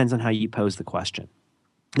because it depends on how you pose the question.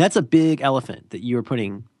 That's a big elephant that you are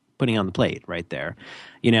putting on the plate right there.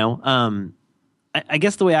 You know, I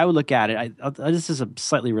guess the way I would look at it, this is a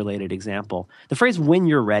slightly related example. The phrase "when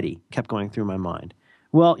you're ready" kept going through my mind.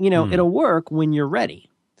 Well, you know, it'll work when you're ready.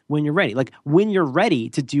 When you're ready. Like, when you're ready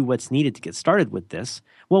to do what's needed to get started with this,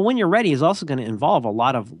 well, when you're ready is also going to involve a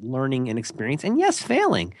lot of learning and experience, and yes,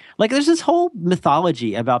 failing. Like, there's this whole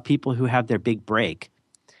mythology about people who have their big break.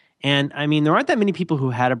 And, I mean, there aren't that many people who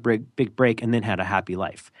had a big break and then had a happy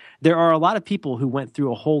life. There are a lot of people who went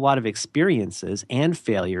through a whole lot of experiences and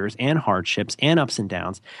failures and hardships and ups and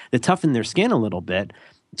downs that toughened their skin a little bit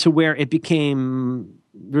to where it became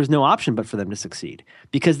there's no option but for them to succeed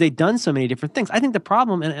because they've done so many different things. I think the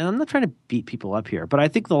problem, and I'm not trying to beat people up here, but I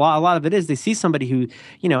think a lot of it is they see somebody who,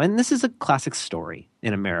 you know, and this is a classic story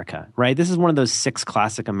in America, right? This is one of those 6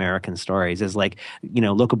 classic American stories is like, you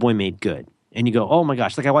know, Local Boy Made Good. And you go, oh my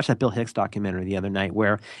gosh, like I watched that Bill Hicks documentary the other night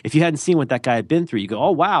where if you hadn't seen what that guy had been through, you go,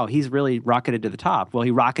 oh wow, he's really rocketed to the top. Well,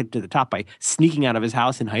 he rocketed to the top by sneaking out of his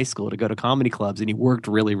house in high school to go to comedy clubs, and he worked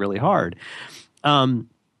really, really hard.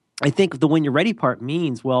 I think the when you're ready part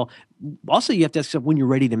means, well, also you have to ask yourself when you're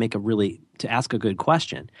ready to ask a good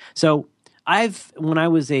question. So when I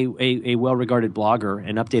was a well-regarded blogger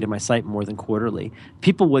and updated my site more than quarterly,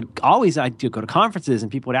 people would always, I'd go to conferences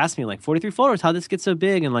and people would ask me like 43 followers, how'd this get so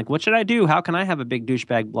big? And like, what should I do? How can I have a big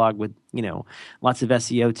douchebag blog with, you know, lots of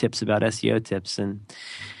SEO tips about SEO tips? And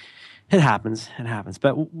it happens.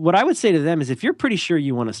 But what I would say to them is if you're pretty sure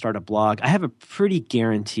you want to start a blog, I have a pretty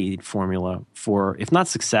guaranteed formula for, if not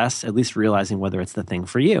success, at least realizing whether it's the thing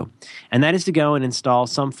for you. And that is to go and install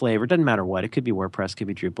some flavor. It doesn't matter what. It could be WordPress, it could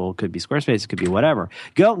be Drupal, it could be Squarespace, it could be whatever.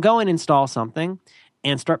 Go and install something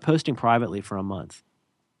and start posting privately for a month.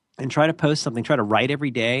 And try to post something. Try to write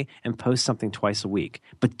every day and post something twice a week.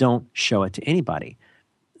 But don't show it to anybody.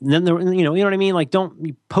 And then, you know what I mean? Like,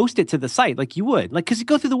 don't post it to the site like you would. Like, because you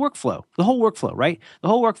go through the whole workflow, right? The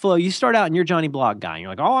whole workflow, you start out and you're Johnny Blog guy. And you're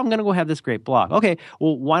like, oh, I'm going to go have this great blog. Okay,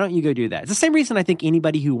 well, why don't you go do that? It's the same reason I think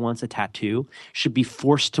anybody who wants a tattoo should be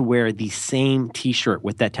forced to wear the same T-shirt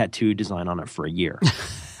with that tattoo design on it for a year.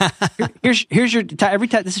 Here's your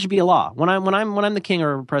this should be a law. When I'm the king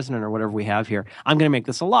or president or whatever we have here, I'm going to make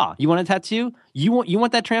this a law. You want a tattoo? You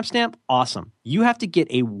want that tramp stamp? Awesome. You have to get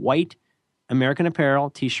a white American Apparel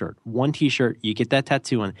T-shirt. One T-shirt, you get that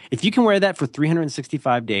tattoo on. If you can wear that for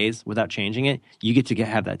 365 days without changing it, you get to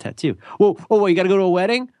have that tattoo. Whoa, you got to go to a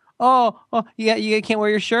wedding? You can't wear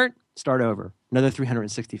your shirt? Start over. Another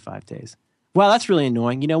 365 days. Wow, that's really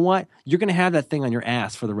annoying. You know what? You're going to have that thing on your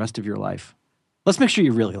ass for the rest of your life. Let's make sure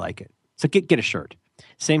you really like it. So get a shirt.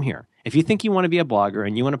 Same here. If you think you want to be a blogger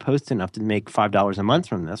and you want to post enough to make $5 a month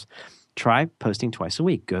from this, try posting twice a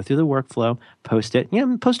week. Go through the workflow, post it.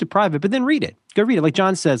 Post it private, but then read it. Go read it. Like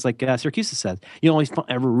John says, like Syracuse says, you'll always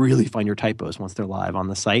ever really find your typos once they're live on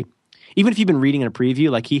the site. Even if you've been reading in a preview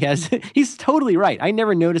like he has, he's totally right. I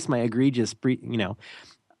never noticed my egregious,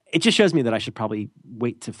 it just shows me that I should probably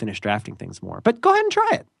wait to finish drafting things more. But go ahead and try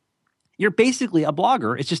it. You're basically a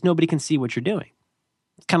blogger. It's just nobody can see what you're doing.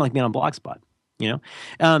 It's kind of like being on Blogspot,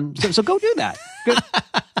 So go do that.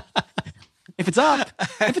 If it's up.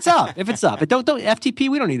 But don't FTP.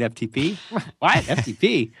 We don't need FTP. What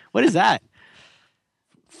FTP? What is that?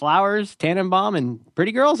 Flowers, Tannenbaum, and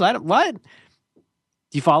pretty girls. What? Do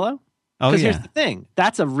you follow? Oh, Because yeah. here's the thing.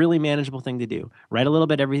 That's a really manageable thing to do. Write a little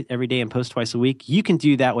bit every day and post twice a week. You can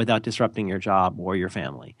do that without disrupting your job or your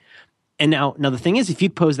family. And now the thing is, if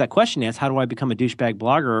you pose that question as how do I become a douchebag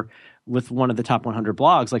blogger with one of the top 100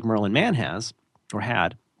 blogs like Merlin Mann has or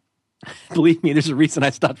had, believe me, there's a reason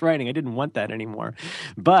I stopped writing. I didn't want that anymore.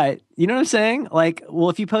 But you know what I'm saying? Like,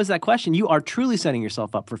 well, if you pose that question, you are truly setting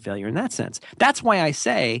yourself up for failure in that sense. That's why I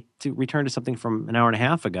say, to return to something from an hour and a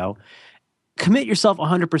half ago, commit yourself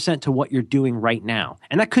 100% to what you're doing right now.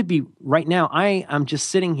 And that could be right now. I'm just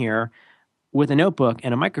sitting here with a notebook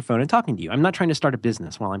and a microphone and talking to you. I'm not trying to start a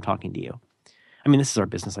business while I'm talking to you. I mean, this is our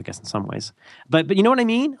business, I guess, in some ways. But you know what I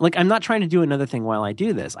mean? Like, I'm not trying to do another thing while I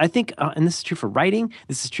do this. I think, and this is true for writing,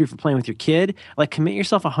 this is true for playing with your kid, like commit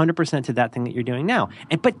yourself 100% to that thing that you're doing now.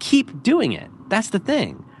 But keep doing it. That's the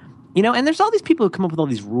thing. You know, and there's all these people who come up with all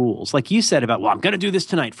these rules. Like you said about, well, I'm going to do this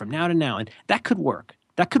tonight from now to now. And that could work.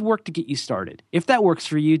 That could work to get you started. If that works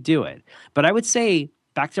for you, do it. But I would say,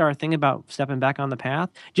 back to our thing about stepping back on the path,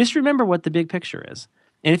 just remember what the big picture is.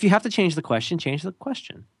 And if you have to change the question, change the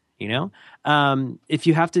question. You know, if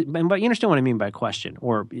you have to, but you understand what I mean by question,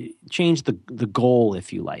 or change the goal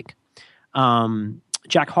if you like.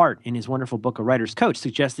 Jack Hart, in his wonderful book, A Writer's Coach,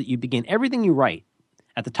 suggests that you begin everything you write.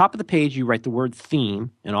 At the top of the page, you write the word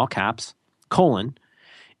theme in all caps, colon,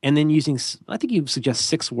 and then using, I think you suggest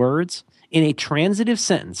 6 words in a transitive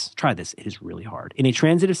sentence. Try this. It is really hard. In a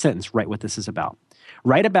transitive sentence, write what this is about.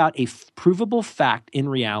 Write about a provable fact in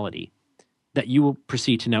reality that you will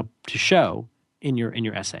proceed to show in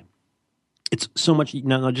your essay. It's so much.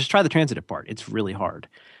 No, just try the transitive part. It's really hard,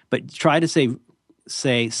 but try to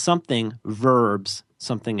say something verbs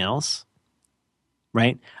something else,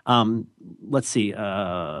 right? Let's see.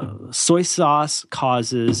 Soy sauce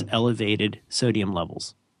causes elevated sodium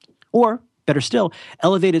levels, or better still,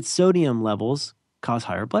 elevated sodium levels cause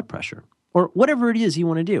higher blood pressure, or whatever it is you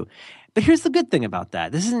want to do. But here's the good thing about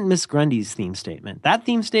that. This isn't Miss Grundy's theme statement. That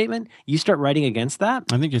theme statement, you start writing against that.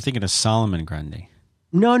 I think you're thinking of Solomon Grundy.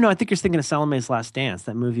 No, I think you're thinking of Salome's Last Dance,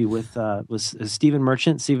 that movie with was Stephen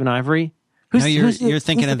Merchant, Stephen Ivory. You're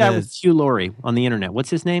thinking of the guy with Hugh Laurie on the internet. What's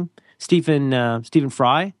his name? Stephen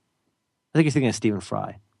Fry. I think you're thinking of Stephen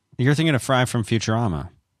Fry. You're thinking of Fry from Futurama.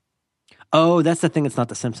 Oh, that's the thing. It's not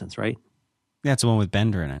The Simpsons, right? Yeah, it's the one with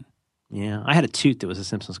Bender in it. Yeah, I had a toot that was a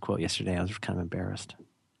Simpsons quote yesterday. I was kind of embarrassed.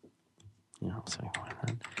 Yeah, so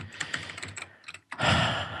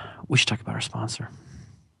we should talk about our sponsor.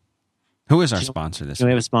 Who is our sponsor this week? Do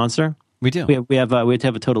we have a sponsor? We do. We have to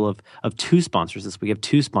have a total of 2 sponsors this week. We have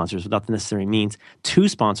 2 sponsors without the necessary means. 2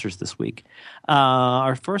 sponsors this week.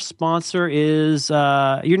 Our first sponsor is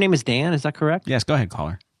your name is Dan. Is that correct? Yes. Go ahead,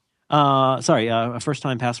 caller. Sorry, a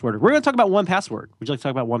first-time passworder. We're going to talk about 1Password. Would you like to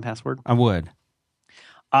talk about 1Password? I would.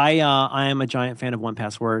 I am a giant fan of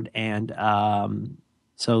 1Password, and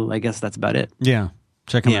so I guess that's about it. Yeah.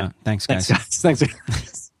 Check them out. Thanks, guys. Thanks.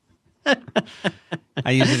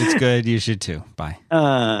 I use it. It's good. You should too. Bye.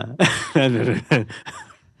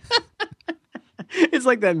 It's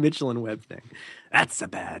like that Mitchell and Webb thing. That's a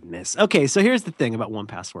bad miss. Okay, so here's the thing about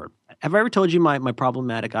 1Password. Have I ever told you my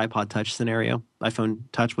problematic iPod Touch scenario? iPhone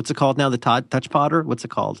Touch. What's it called now? The Touch Podder? What's it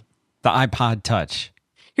called? The iPod Touch.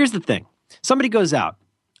 Here's the thing. Somebody goes out.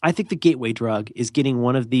 I think the gateway drug is getting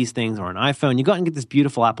one of these things or an iPhone. You go out and get this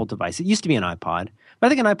beautiful Apple device. It used to be an iPod. But I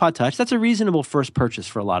think an iPod Touch, that's a reasonable first purchase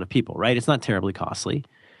for a lot of people, right? It's not terribly costly.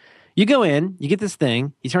 You go in, you get this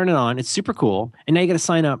thing, you turn it on, it's super cool, and now you got to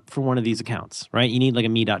sign up for one of these accounts, right? You need like a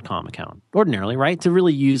me.com account, ordinarily, right? To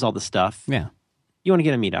really use all the stuff. Yeah. You want to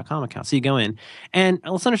get a me.com account. So you go in, and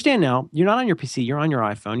let's understand now, you're not on your PC, you're on your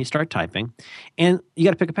iPhone, you start typing, and you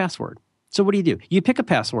got to pick a password. So what do? You pick a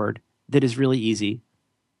password that is really easy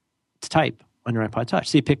to type on your iPod Touch.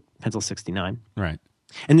 So you pick Pencil 69. Right.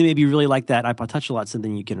 And then maybe you really like that iPod Touch a lot, so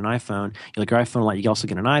then you get an iPhone. You like your iPhone a lot, you also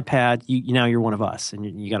get an iPad. Now you're one of us,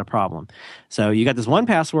 and you got a problem. So you got this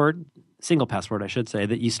 1Password, single password, I should say,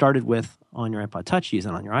 that you started with on your iPod Touch,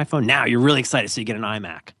 using on your iPhone. Now you're really excited, so you get an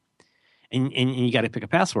iMac. And you got to pick a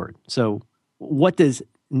password. So what does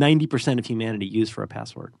 90% of humanity use for a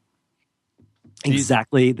password?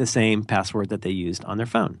 Exactly the same password that they used on their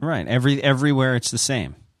phone. Right. Everywhere it's the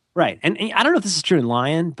same. Right. And I don't know if this is true in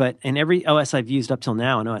Lion, but in every OS I've used up till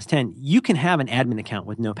now, in OS 10, you can have an admin account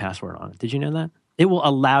with no password on it. Did you know that? It will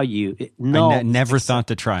allow you. I never thought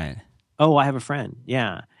to try it. Oh, I have a friend.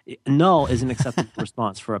 Yeah. Null is an acceptable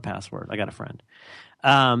response for a password. I got a friend.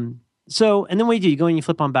 So, and then what do? You go and you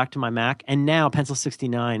flip on back to my Mac, and now Pencil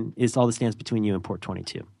 69 is all that stands between you and port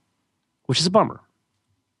 22, which is a bummer.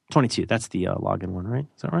 22, that's the login one, right?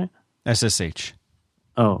 Is that right? SSH.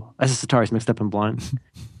 Oh, SS Atari's mixed up in blind.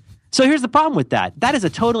 So here's the problem with that. That is a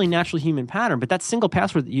totally natural human pattern, but that single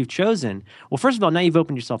password that you've chosen, well, first of all, now you've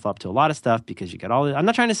opened yourself up to a lot of stuff because you got all I'm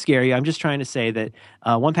not trying to scare you. I'm just trying to say that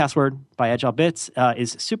 1Password by Agile Bits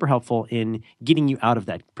is super helpful in getting you out of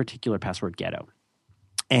that particular password ghetto.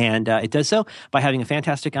 And it does so by having a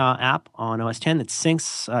fantastic app on OS 10 that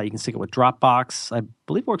syncs. You can sync it with Dropbox. I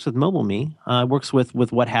believe it works with MobileMe. It works with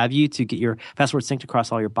what have you to get your password synced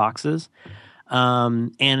across all your boxes.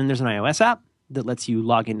 And then there's an iOS app that lets you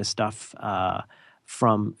log into stuff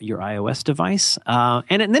from your iOS device.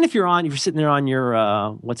 And then if you're sitting there on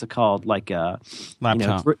your, what's it called? Like a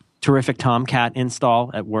laptop. Terrific Tomcat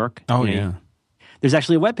install at work. Oh, yeah. there's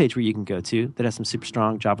actually a webpage where you can go to that has some super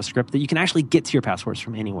strong JavaScript that you can actually get to your passwords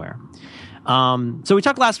from anywhere. So we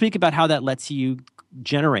talked last week about how that lets you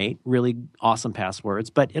generate really awesome passwords,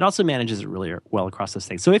 but it also manages it really well across those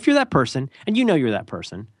things. So if you're that person, and you know you're that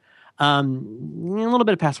person, a little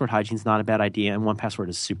bit of password hygiene is not a bad idea, and 1Password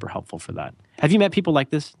is super helpful for that. Have you met people like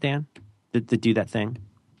this, Dan, that do that thing?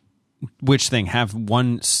 Which thing? Have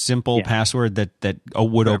one simple password that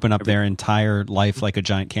would open up their entire life like a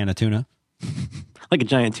giant can of tuna? Like a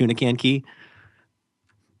giant tuna can key?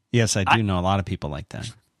 Yes, I do know a lot of people like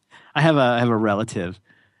that. I have a relative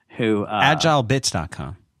who...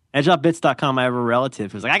 AgileBits.com. AgileBits.com, I have a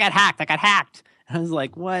relative who's like, I got hacked. And I was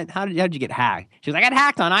like, what? How'd you get hacked? She was like, I got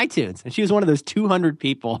hacked on iTunes. And she was one of those 200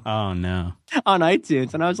 people on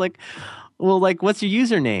iTunes. And I was like, well, like, what's your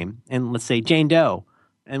username? And let's say Jane Doe.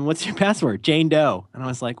 And what's your password? Jane Doe. And I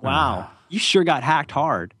was like, wow, you sure got hacked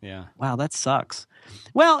hard. Yeah. Wow, that sucks.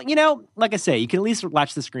 Well, like I say, you can at least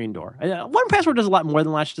latch the screen door. 1Password does a lot more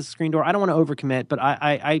than latch the screen door. I don't want to overcommit, but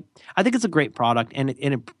I think it's a great product, and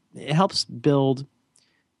it helps build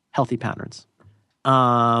healthy patterns.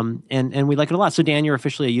 And we like it a lot. So Dan, you're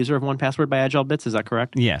officially a user of 1Password by AgileBits, is that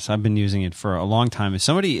correct? Yes, I've been using it for a long time. If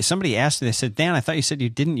somebody asked me, they said, Dan, I thought you said you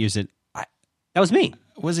didn't use it. That was me.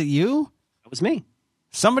 Was it you? That was me.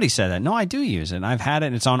 Somebody said that. No, I do use it. I've had it.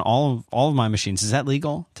 And it's on all of my machines. Is that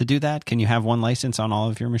legal to do that? Can you have one license on all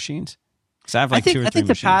of your machines? Because I have like 2 or 3 I think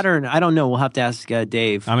the machines. pattern, I don't know. We'll have to ask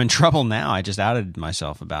Dave. I'm in trouble now. I just outed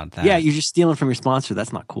myself about that. Yeah, you're just stealing from your sponsor.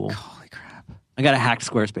 That's not cool. Holy crap. I got a hacked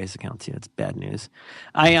Squarespace account too. It's bad news.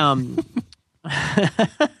 That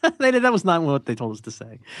was not what they told us to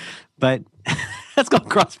say. But that's called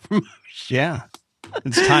cross promotion. Yeah.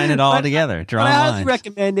 It's tying it all together. Draw lines. I highly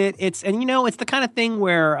recommend it. It's the kind of thing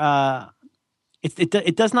where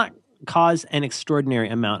it does not cause an extraordinary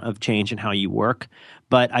amount of change in how you work,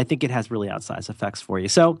 but I think it has really outsized effects for you.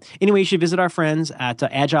 So anyway, you should visit our friends at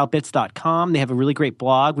agilebits.com. They have a really great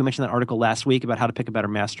blog. We mentioned that article last week about how to pick a better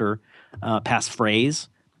master passphrase.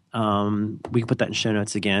 We can put that in show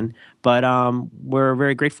notes again. But we're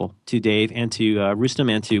very grateful to Dave and to Rustam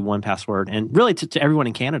and to 1Password, and really to everyone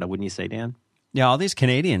in Canada, wouldn't you say, Dan? Yeah, all these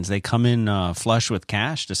Canadians, they come in flush with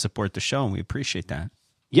cash to support the show, and we appreciate that.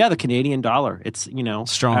 Yeah, the Canadian dollar. It's,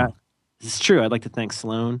 strong. It's true. I'd like to thank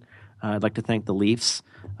Sloan. I'd like to thank the Leafs.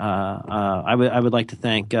 I would like to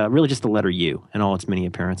thank really just the letter U and all its many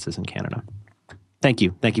appearances in Canada. Thank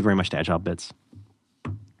you. Thank you very much to AgileBits.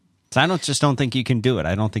 So I don't think you can do it.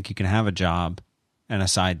 I don't think you can have a job and a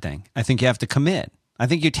side thing. I think you have to commit. I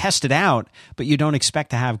think you test it out, but you don't expect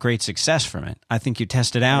to have great success from it. I think you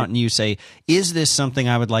test it out and you say, is this something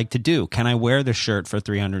I would like to do? Can I wear the shirt for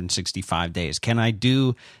 365 days? Can I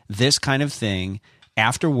do this kind of thing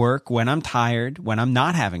after work when I'm tired, when I'm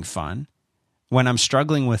not having fun, when I'm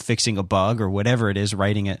struggling with fixing a bug or whatever it is,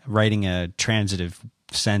 writing a transitive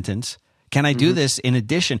sentence? Can I do this in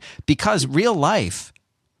addition? Because real life,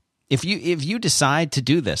 if you decide to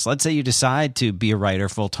do this, let's say you decide to be a writer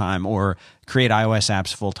full-time or create iOS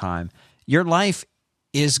apps full-time, your life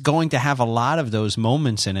is going to have a lot of those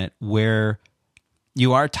moments in it where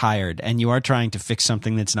you are tired and you are trying to fix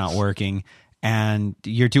something that's not working, and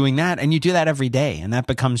you're doing that, and you do that every day, and that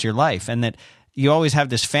becomes your life. And that you always have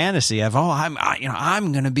this fantasy of, I'm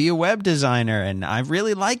going to be a web designer and I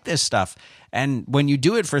really like this stuff. And when you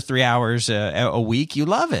do it for 3 hours a week, you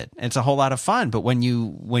love it. It's a whole lot of fun. But when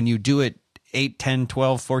you do it 8, 10,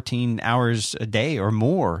 12, 14 hours a day or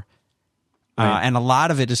more, and a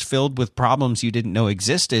lot of it is filled with problems you didn't know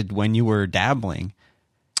existed when you were dabbling.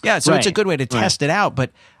 Yeah, so it's a good way to test it out.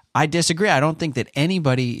 But I disagree. I don't think that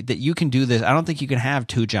you can do this. I don't think you can have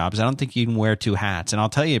 2 jobs. I don't think you can wear 2 hats. And I'll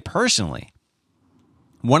tell you personally,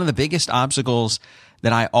 one of the biggest obstacles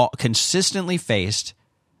that I consistently faced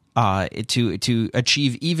to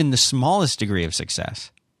achieve even the smallest degree of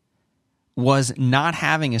success was not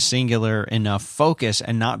having a singular enough focus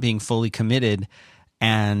and not being fully committed.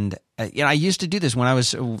 And I used to do this when I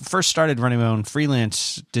was first started running my own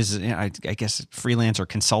freelance, I guess freelance or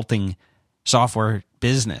consulting software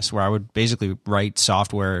business, where I would basically write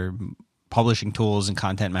software publishing tools and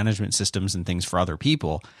content management systems and things for other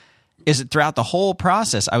people. Is that throughout the whole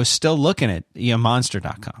process, I was still looking at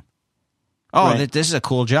Monster.com. Oh, this is a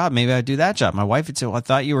cool job. Maybe I'd do that job. My wife would say, well, I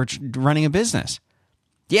thought you were running a business.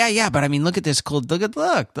 Yeah. But I mean, look at this cool,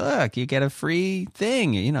 look, you get a free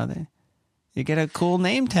thing, you get a cool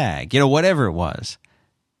name tag, whatever it was.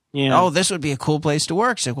 Yeah. Oh, this would be a cool place to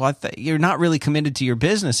work. So, well, you're not really committed to your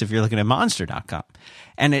business if you're looking at Monster.com.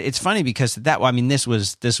 And it's funny because this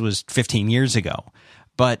was 15 years ago,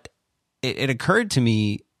 but it occurred to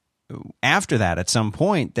me after that at some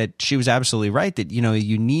point that she was absolutely right that, you know,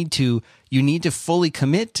 you need to fully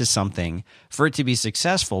commit to something for it to be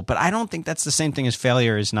successful. But I don't think that's the same thing as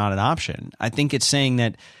failure is not an option. I think it's saying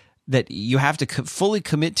that you have to fully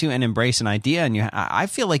commit to and embrace an idea. And I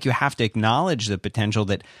feel like you have to acknowledge the potential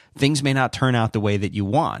that things may not turn out the way that you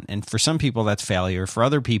want. And for some people, that's failure. For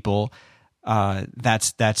other people,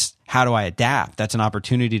 that's how do I adapt? That's an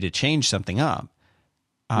opportunity to change something up.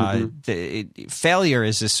 Failure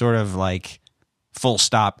is this sort of like full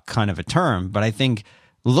stop kind of a term. But I think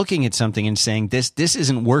looking at something and saying this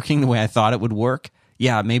isn't working the way I thought it would work.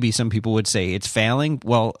 Yeah, maybe some people would say it's failing.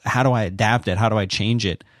 Well, how do I adapt it? How do I change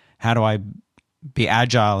it? How do I be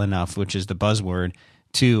agile enough, which is the buzzword,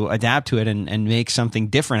 to adapt to it and make something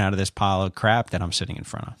different out of this pile of crap that I'm sitting in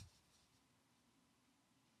front of?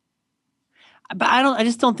 But I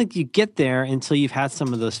just don't think you get there until you've had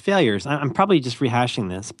some of those failures. I'm probably just rehashing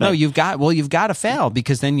this. But no, you've got to fail,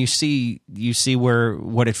 because then you see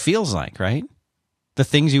what it feels like, right? The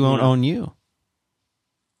things you won't own you.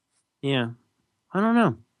 Yeah, I don't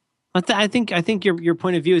know. I think your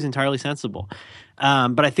point of view is entirely sensible,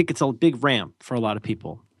 but I think it's a big ramp for a lot of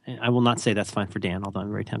people. I will not say that's fine for Dan, although I'm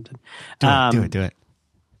very tempted. Do it.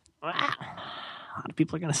 A lot of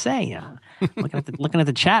people are going to say, looking at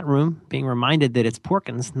the chat room, being reminded that it's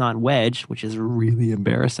Porkins, not Wedge, which is really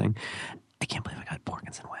embarrassing. I can't believe I got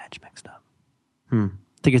Porkins and Wedge mixed up. I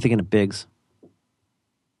think you're thinking of Biggs.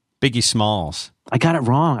 Biggie Smalls. I got it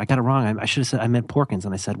wrong. I should have said I meant Porkins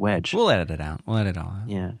and I said Wedge. We'll edit it out. We'll edit it all out.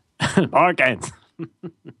 Yeah. Porkins.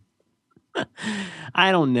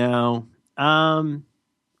 I don't know.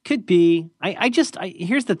 Could be.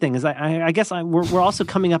 Here's the thing: is I guess we're also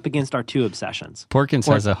coming up against our two obsessions. Porkins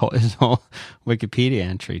has his whole Wikipedia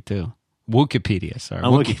entry too. Wikipedia.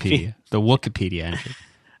 The Wikipedia entry.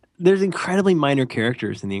 There's incredibly minor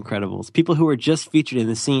characters in The Incredibles. People who are just featured in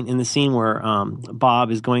the scene where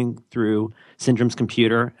Bob is going through Syndrome's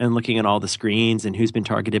computer and looking at all the screens and who's been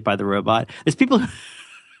targeted by the robot. There's people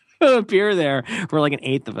who appear there for like an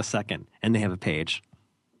eighth of a second, and they have a page.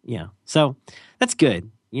 Yeah, so that's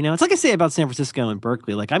good. You know, it's like I say about San Francisco and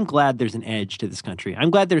Berkeley. Like, I'm glad there's an edge to this country.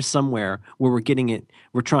 I'm glad there's somewhere where we're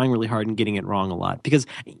trying really hard and getting it wrong a lot. Because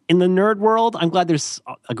in the nerd world, I'm glad there's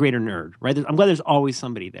a greater nerd, right? I'm glad there's always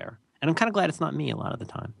somebody there. And I'm kind of glad it's not me a lot of the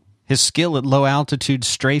time. His skill at low-altitude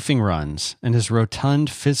strafing runs and his rotund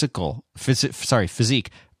physique.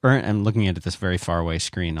 I'm looking at this very far-away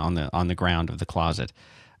screen on the ground of the closet.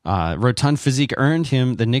 Rotund physique earned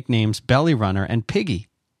him the nicknames Belly Runner and Piggy.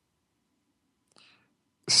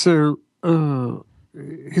 So,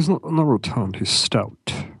 he's not rotund, he's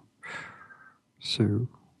stout. So,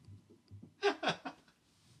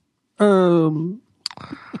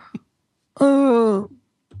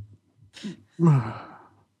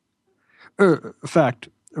 fact,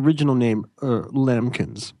 original name,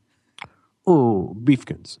 Lambkins. Or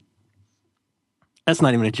Beefkins. That's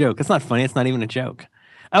not even a joke. That's not funny. It's not even a joke.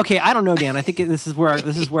 Okay, I don't know, Dan. I think this is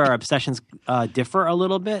where our obsessions differ a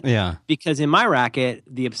little bit. Yeah. Because in my racket,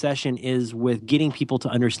 the obsession is with getting people to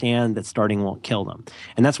understand that starting won't kill them,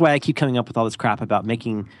 and that's why I keep coming up with all this crap about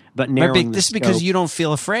narrowing. This is because you don't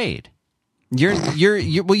feel afraid.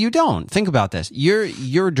 Well, you don't. Think about this.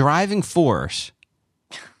 Your driving force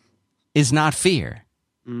is not fear.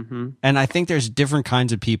 Mm-hmm. And I think there's different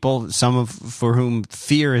kinds of people. For whom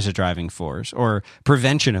fear is a driving force, or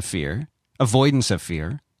prevention of fear. Avoidance of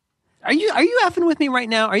fear. Are you effing with me right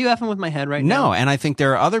now? Are you effing with my head right now? No, and I think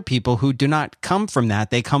there are other people who do not come from that.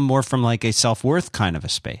 They come more from like a self-worth kind of a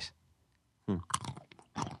space. Nuts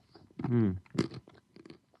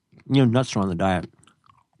are on the diet.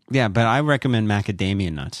 Yeah, but I recommend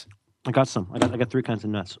macadamia nuts. I got some. I got three kinds of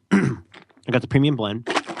nuts. I got the premium blend,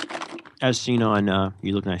 as seen on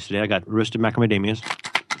You Look Nice Today. I got roasted macadamias,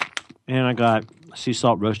 and I got sea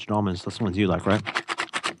salt roasted almonds. That's the ones you like, right?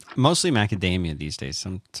 Mostly macadamia these days.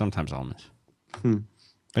 Sometimes almonds.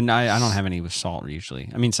 But I don't have any with salt usually.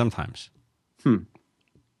 I mean, sometimes.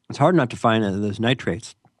 It's hard not to find those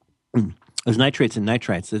nitrates. Those nitrates and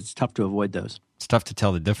nitrites. It's tough to avoid those. It's tough to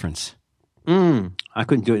tell the difference. I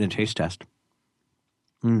couldn't do it in a taste test.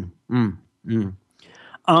 But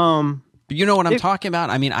you know what I'm talking about?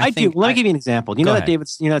 I mean, I think do. Let me give you an example. You know that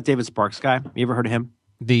ahead. David Sparks guy? You ever heard of him?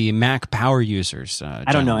 The Mac power users. I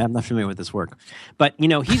don't know. I'm not familiar with this work, but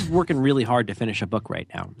he's working really hard to finish a book right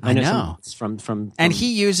now. I know. From and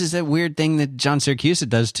he uses that weird thing that John Siracusa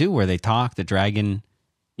does too, where they talk the dragon.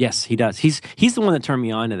 Yes, he does. He's the one that turned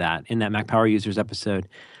me on to that in that Mac power users episode.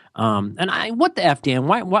 And what the F, Dan?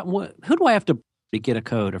 What? Who do I have to get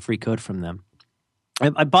a free code from them?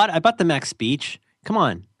 I bought the Mac Speech. Come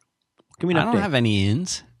on, give me an update. I don't have any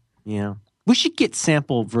ins. Yeah. We should get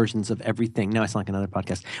sample versions of everything. Now I sound like another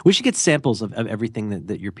podcast. We should get samples of everything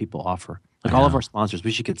that your people offer. Like all of our sponsors, we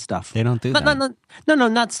should get stuff. They don't do that. No,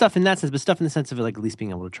 not stuff in that sense, but stuff in the sense of like at least being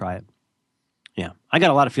able to try it. Yeah. I got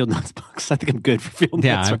a lot of Field Notes books. I think I'm good for Field Notes.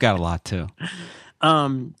 Yeah, I've got a lot too.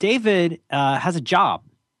 David has a job,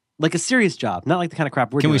 like a serious job, not like the kind of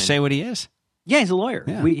crap we're doing. Can we say what he is? Yeah, he's a lawyer.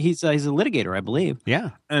 Yeah. He's a litigator, I believe.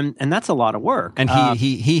 Yeah. And that's a lot of work. And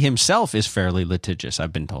he himself is fairly litigious,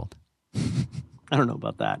 I've been told. I don't know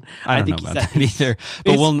about that. I don't know about that either.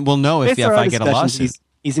 But we'll know if I get a lawsuit.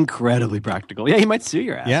 He's incredibly practical. Yeah, he might sue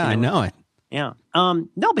your ass. Yeah, I know it. Yeah.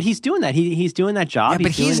 No, but he's doing that. He's doing that job. Yeah,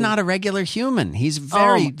 but he's not a regular human. He's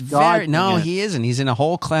very. No, he isn't. He's in a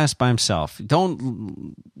whole class by himself.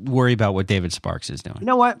 Don't worry about what David Sparks is doing. You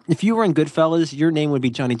know what? If you were in Goodfellas, your name would be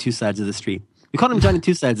Johnny Two Sides of the Street. We called him Johnny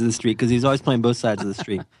Two Sides of the Street because he's always playing both sides of the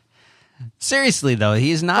street. Seriously, though,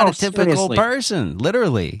 he's not a typical person.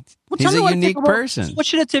 Literally. Well, he's a unique person. What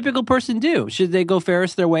should a typical person do? Should they go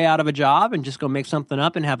Ferris their way out of a job and just go make something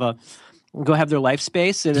up and go have their life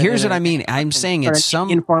space? Here's what I mean. I'm saying it's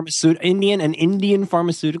some Indian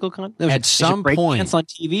pharmaceutical company. At some point on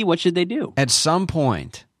TV. What should they do? At some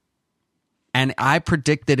point, and I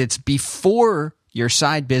predict that it's before your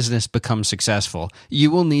side business becomes successful,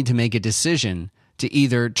 you will need to make a decision to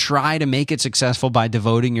either try to make it successful by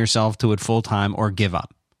devoting yourself to it full time or give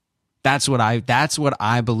up. That's what I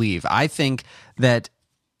believe. I think that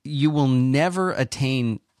you will never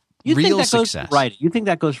attain real success. Right. You think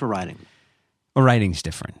that goes for writing? Well, writing's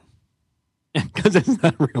different. Because it's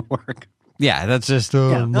not real work. Yeah, that's just...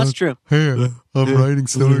 that's true. Hey, I'm writing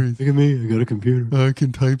stories. Look at me. I got a computer. I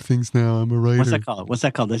can type things now. I'm a writer. What's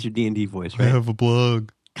that called? That's your D&D voice, right? I have a blog.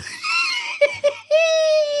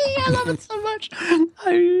 I love it so much.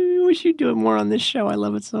 I wish you'd do it more on this show. I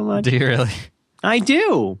love it so much. Do you really? I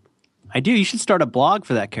do. You should start a blog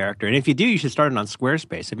for that character. And if you do, you should start it on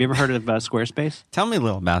Squarespace. Have you ever heard of Squarespace? Tell me a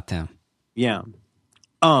little about them. Yeah.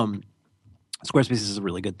 Squarespace is a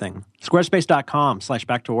really good thing.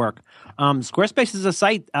 Squarespace.com/back-to-work. Squarespace is a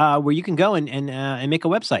site where you can go and make a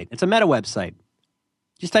website. It's a meta website.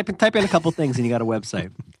 Just type in a couple things and you got a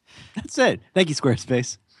website. That's it. Thank you,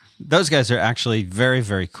 Squarespace. Those guys are actually very,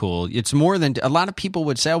 very cool. It's more than a lot of people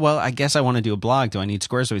would say. Well, I guess I want to do a blog. Do I need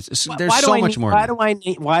Squarespace? There's so much more. Why do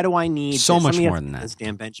I need so much more than that?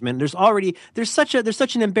 Dan Benjamin. There's such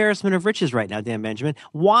an embarrassment of riches right now, Dan Benjamin.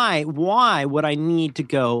 Why would I need to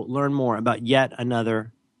go learn more about yet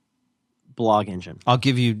another blog engine? I'll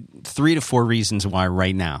give you 3 to 4 reasons why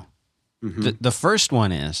right now. Mm-hmm. The first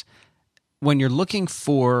one is when you're looking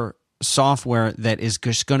for software that is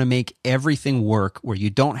just going to make everything work, where you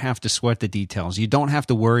don't have to sweat the details, you don't have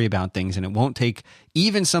to worry about things, and it won't take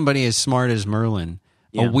even somebody as smart as Merlin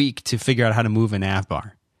a week to figure out how to move an app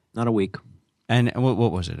bar. Not a week. And what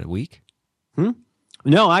was it, a week?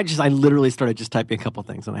 No, I literally started just typing a couple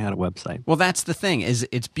things and I had a website. Well, that's the thing, is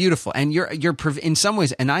it's beautiful. And you're in some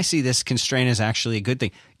ways, and I see this constraint as actually a good thing,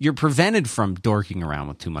 you're prevented from dorking around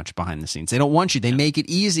with too much behind the scenes. They don't want you. They make it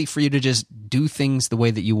easy for you to just do things the way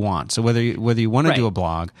that you want. So whether you want to do a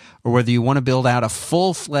blog or whether you want to build out a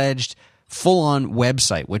full-fledged, full-on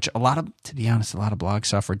website, which to be honest, a lot of blog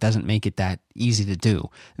software doesn't make it that easy to do.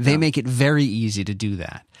 They make it very easy to do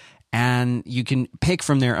that. And you can pick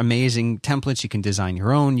from their amazing templates. You can design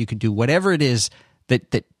your own. You can do whatever it is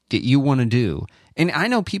that you want to do. And I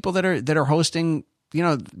know people that are hosting. You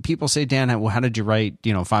know, people say, Dan, well, how did you write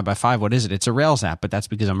 5x5? What is it? It's a Rails app, but that's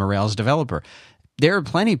because I'm a Rails developer. There are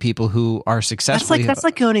plenty of people who are successfully. That's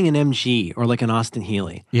like owning an MG or like an Austin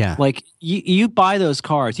Healey. Yeah. Like you buy those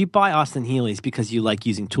cars, you buy Austin Healeys because you like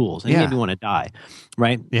using tools and you maybe want to die,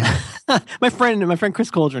 right? Yeah. my friend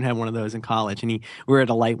Chris Coldren had one of those in college, and we were at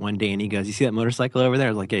a light one day, and he goes, "You see that motorcycle over there?"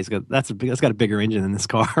 I was like, "Yeah." That's got a bigger engine than this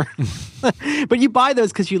car. But you buy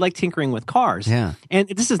those because you like tinkering with cars. Yeah. And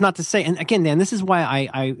this is not to say, and again, Dan, this is why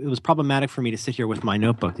it was problematic for me to sit here with my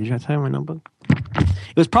notebook. Did you tell you my notebook?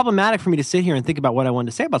 It was problematic for me to sit here and think about what I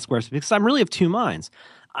wanted to say about Squarespace because I'm really of two minds.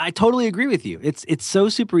 I totally agree with you. It's so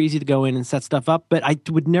super easy to go in and set stuff up, but I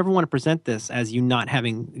would never want to present this as you not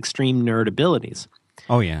having extreme nerd abilities.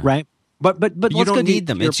 Oh yeah, right. But you don't need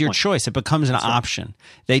them. It's your choice. It becomes an That's option.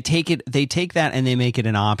 Right. They take that and they make it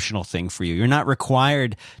an optional thing for you. You're not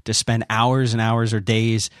required to spend hours and hours or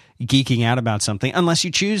days geeking out about something unless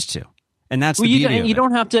you choose to. And that's the beauty of it. You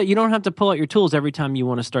don't have to pull out your tools every time you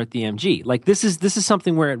want to start the MG. Like this is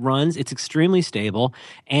something where it runs. It's extremely stable,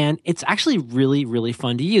 and it's actually really, really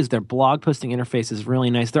fun to use. Their blog posting interface is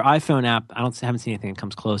really nice. Their iPhone app, haven't seen anything that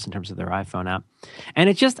comes close in terms of their iPhone app. And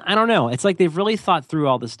it just, I don't know. It's like they've really thought through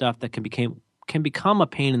all the stuff that can become a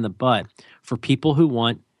pain in the butt for people who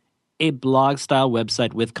want a blog style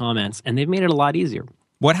website with comments, and they've made it a lot easier.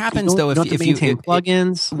 What happens though you don't have to maintain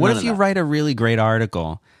plugins? What none if of you that. write a really great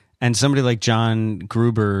article and somebody like John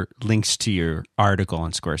Gruber links to your article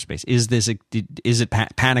on Squarespace? Is it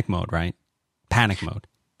panic mode, right? Panic mode.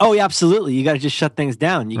 Oh, yeah, absolutely. You got to just shut things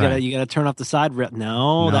down. You Right. got to turn off the side rep.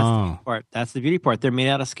 No, that's the No. beauty part. That's the beauty part. They're made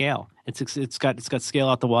out of scale. It's got scale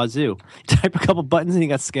out the wazoo. Type a couple buttons and you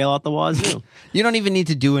got scale out the wazoo. You don't even need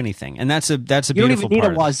to do anything, and that's a You don't beautiful even need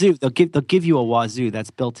part a of it. wazoo. They'll give you a wazoo that's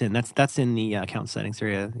built in. That's in the account settings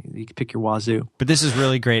area. You can pick your wazoo. But this is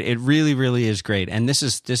really great. It really, really is great. And this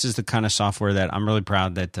is the kind of software that I'm really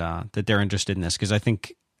proud that they're interested in this, because I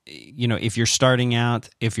think, you know, if you're starting out,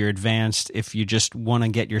 if you're advanced, if you just want to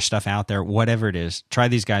get your stuff out there, whatever it is, try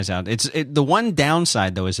these guys out. The one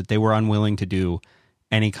downside though is that they were unwilling to do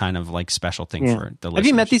any kind of like special thing for the listeners. Have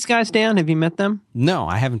you met these guys, Dan? Have you met them? No,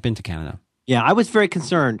 I haven't been to Canada. Yeah, I was very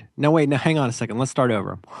concerned. No, wait, no, hang on a second. Let's start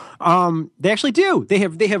over. They actually do. They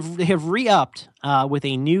have re-upped with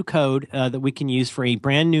a new code that we can use for a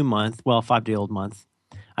brand new month. Well, 5-day-old month.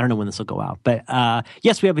 I don't know when this will go out, but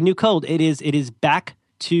yes, we have a new code. It is back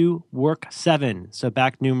to work 7. So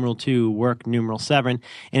back numeral 2, work numeral 7.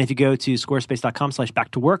 And if you go to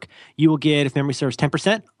squarespace.com/back to work, you will get, if memory serves,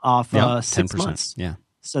 10% off 6 months. Yeah,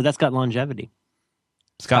 So that's got longevity.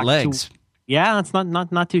 it's got Back legs. Yeah, it's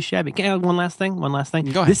not too shabby. Okay, one last thing.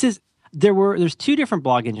 Go ahead. There's 2 different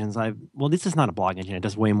blog engines. This is not a blog engine. It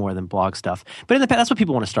does way more than blog stuff. But in the past, that's what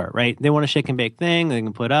people want to start, right? They want a shake and bake thing they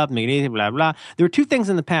can put up, make it easy, blah, blah. There were 2 things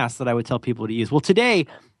in the past that I would tell people to use. Well, today,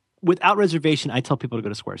 without reservation, I tell people to go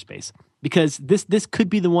to Squarespace, because this could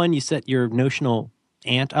be the one you set your notional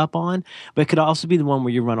ant up on, but it could also be the one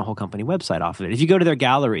where you run a whole company website off of it. If you go to their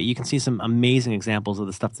gallery, you can see some amazing examples of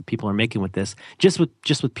the stuff that people are making with this, just with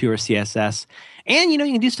pure CSS. And you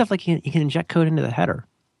can do stuff like you can inject code into the header.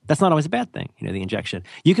 That's not always a bad thing, the injection.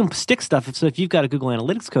 You can stick stuff. So if you've got a Google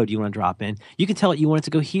Analytics code you want to drop in, you can tell it you want it to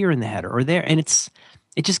go here in the header or there, and it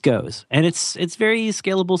just goes. And it's very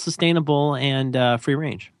scalable, sustainable, and free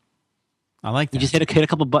range. I like that. You just hit a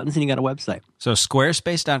couple buttons and you got a website. So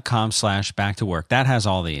squarespace.com/back to work. That has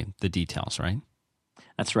all the details, right?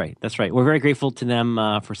 That's right. We're very grateful to them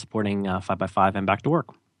for supporting 5x5 and Back to Work.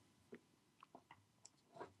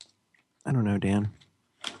 I don't know, Dan.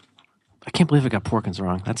 I can't believe I got Porkins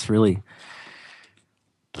wrong. That's really...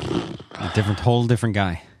 Whole different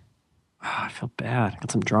guy. I feel bad. I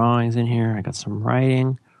got some drawings in here. I got some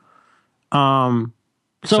writing.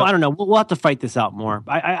 So I don't know. We'll have to fight this out more.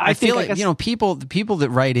 I feel think, like the people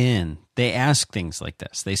that write in, they ask things like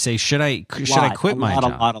this. They say, "Should I quit my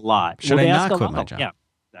job? A lot. Should I they not ask quit my job? Yeah,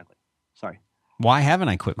 exactly. Sorry. Why haven't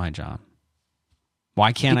I quit my job?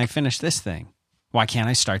 Why can't I finish this thing? Why can't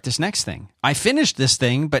I start this next thing? I finished this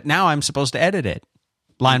thing, but now I'm supposed to edit it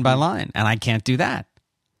line by line, and I can't do that.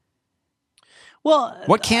 Well,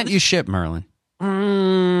 What can't you ship, Merlin?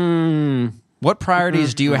 What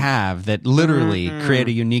priorities do you have that literally create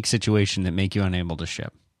a unique situation that make you unable to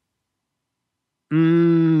ship?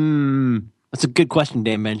 That's a good question,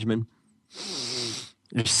 Dan Benjamin.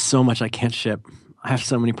 There's so much I can't ship. I have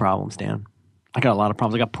so many problems, Dan. I got a lot of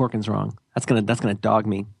problems. I got Porkins wrong. That's gonna dog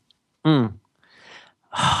me.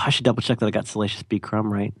 I should double check that I got Salacious B.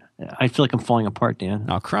 Crumb right. I feel like I'm falling apart, Dan.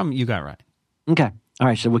 No, Crumb, you got right. Okay. All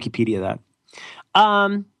right. Should Wikipedia that.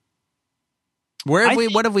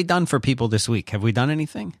 What have we done for people this week? Have we done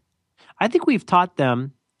anything? I think we've taught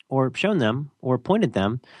them or shown them or pointed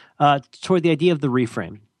them toward the idea of the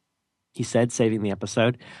reframe. He said, saving the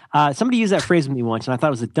episode. Somebody used that phrase with me once, and I thought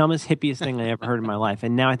it was the dumbest, hippiest thing I ever heard in my life.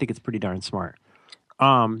 And now I think it's pretty darn smart.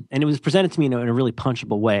 And it was presented to me in a really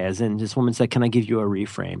punchable way, as in this woman said, "Can I give you a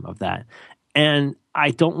reframe of that?" And I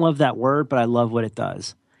don't love that word, but I love what it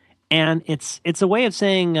does. And it's a way of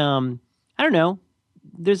saying, I don't know,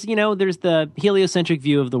 there's the heliocentric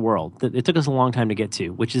view of the world that it took us a long time to get to,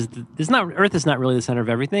 which is Earth is not really the center of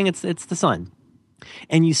everything. It's the sun.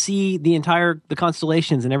 And you see the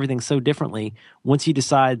constellations and everything so differently once you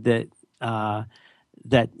decide that the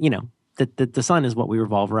sun is what we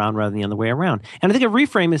revolve around rather than the other way around. And I think a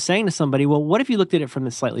reframe is saying to somebody, well, what if you looked at it from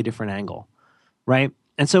a slightly different angle, right?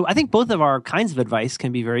 And so I think both of our kinds of advice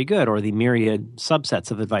can be very good, or the myriad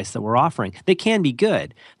subsets of advice that we're offering. They can be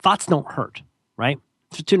good. Thoughts don't hurt, right?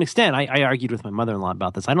 To an extent, I argued with my mother-in-law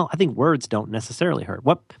about this. I think words don't necessarily hurt.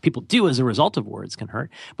 What people do as a result of words can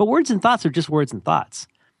hurt. But words and thoughts are just words and thoughts,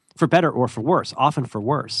 for better or for worse, often for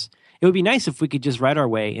worse. It would be nice if we could just write our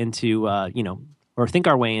way into, or think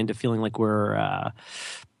our way into feeling like we're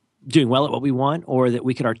doing well at what we want, or that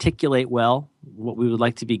we could articulate well what we would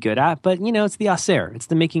like to be good at. But, it's the hacer. It's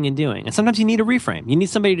the making and doing. And sometimes you need a reframe. You need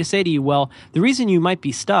somebody to say to you, well, the reason you might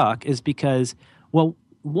be stuck is because, well,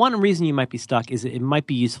 one reason you might be stuck is it might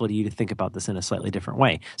be useful to you to think about this in a slightly different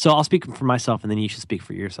way. So I'll speak for myself, and then you should speak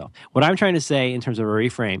for yourself. What I'm trying to say in terms of a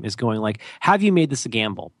reframe is going like, have you made this a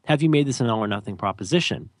gamble? Have you made this an all or nothing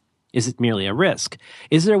proposition? Is it merely a risk?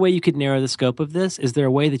 Is there a way you could narrow the scope of this? Is there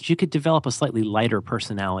a way that you could develop a slightly lighter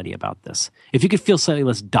personality about this? If you could feel slightly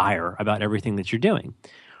less dire about everything that you're doing.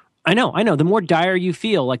 I know. The more dire you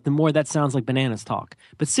feel, like the more that sounds like bananas talk.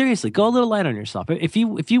 But seriously, go a little light on yourself. If you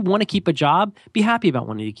want to keep a job, be happy about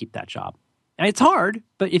wanting to keep that job. And it's hard,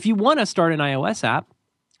 but if you want to start an iOS app,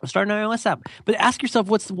 start an iOS app. But ask yourself,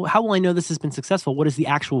 how will I know this has been successful? What is the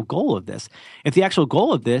actual goal of this? If the actual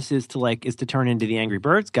goal of this is to turn into the Angry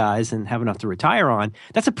Birds guys and have enough to retire on,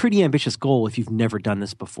 that's a pretty ambitious goal if you've never done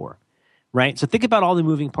this before. Right? So think about all the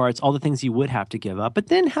moving parts, all the things you would have to give up, but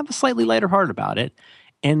then have a slightly lighter heart about it.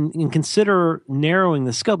 And consider narrowing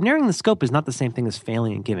the scope. Narrowing the scope is not the same thing as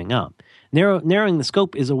failing and giving up. Narrowing the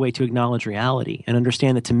scope is a way to acknowledge reality and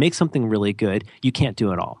understand that to make something really good, you can't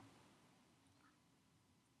do it all.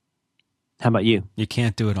 How about you? You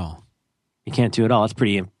can't do it all. You can't do it all. That's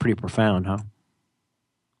pretty profound, huh?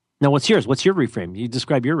 Now, what's yours? What's your reframe? You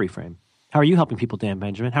describe your reframe. How are you helping people, Dan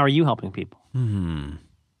Benjamin? How are you helping people?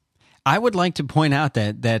 I would like to point out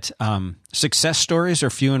that success stories are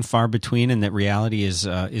few and far between, and that reality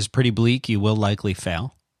is pretty bleak. You will likely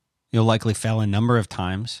fail. You'll likely fail a number of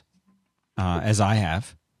times, as I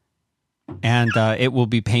have, and it will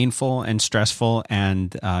be painful and stressful,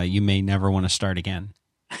 and you may never want to start again.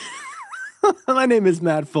 My name is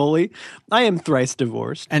Matt Foley. I am thrice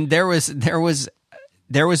divorced. And there was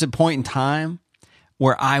a point in time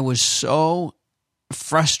where I was so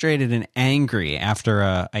frustrated and angry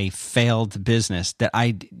after a failed business that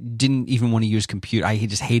I didn't even want to use computer. I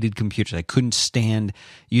just hated computers. I couldn't stand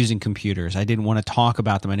using computers. I didn't want to talk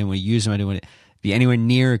about them. I didn't want to use them. I didn't want to be anywhere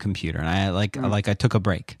near a computer. And I took a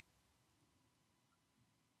break.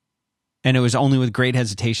 And it was only with great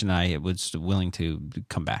hesitation I was willing to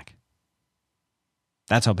come back.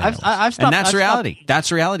 That's how bad it was. I've stopped, and that's reality.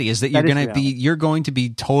 That's reality. Is that you're going to be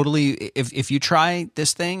totally, if you try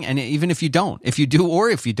this thing, and even if you don't, if you do or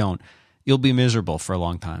if you don't, you'll be miserable for a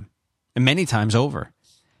long time, and many times over.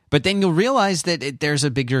 But then you'll realize that there's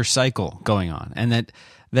a bigger cycle going on, and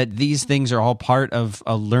that these things are all part of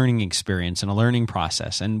a learning experience and a learning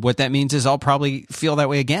process. And what that means is I'll probably feel that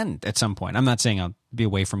way again at some point. I'm not saying I'll be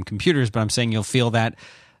away from computers, but I'm saying you'll feel that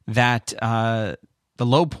the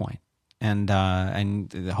low point. And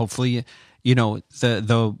hopefully,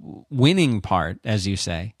 the winning part, as you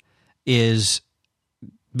say, is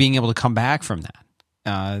being able to come back from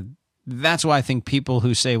that. That's why I think people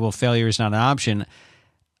who say, well, failure is not an option,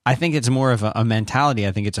 I think it's more of a mentality.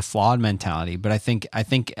 I think it's a flawed mentality. But I think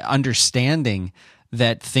understanding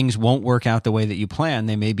that things won't work out the way that you plan,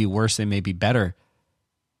 they may be worse, they may be better,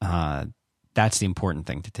 that's the important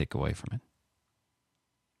thing to take away from it.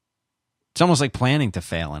 It's almost like planning to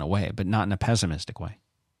fail in a way, but not in a pessimistic way.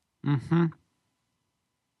 Mm-hmm.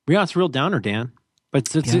 Yeah, it's a real downer, Dan.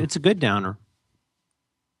 But it's a good downer.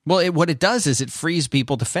 Well, what it does is it frees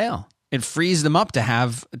people to fail. It frees them up to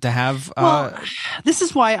have. Well, this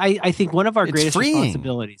is why I think one of our greatest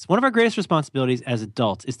responsibilities as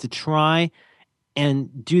adults is to try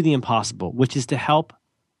and do the impossible, which is to help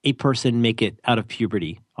a person make it out of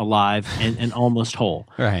puberty alive and almost whole.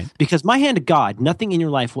 Right. Because my hand to God, nothing in your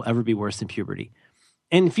life will ever be worse than puberty.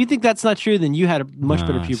 And if you think that's not true, then you had a much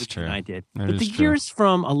better puberty than I did. But the years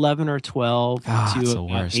from 11 or 12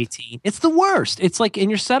 to 18, it's the worst. It's like, and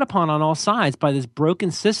you're set upon on all sides by this broken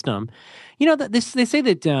system. You know, they say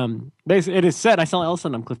that, it is said, I saw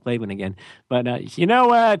Elson on Cliff Clavin again, but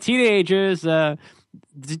teenagers,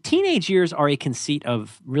 the teenage years are a conceit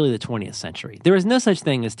of really the 20th century. There is no such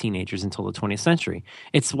thing as teenagers until the 20th century.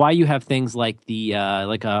 It's why you have things like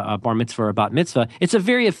a bar mitzvah or a bat mitzvah. It's a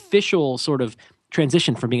very official sort of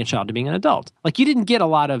transition from being a child to being an adult. Like, you didn't get a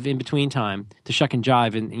lot of in between time to shuck and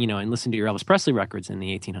jive and listen to your Elvis Presley records in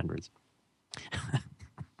the 1800s.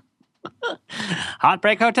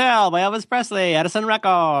 Heartbreak Hotel by Elvis Presley, Edison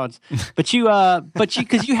Records. But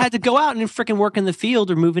because you had to go out and freaking work in the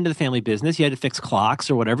field or move into the family business, you had to fix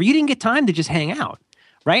clocks or whatever. You didn't get time to just hang out,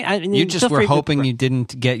 right? You just were hoping you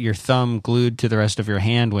didn't get your thumb glued to the rest of your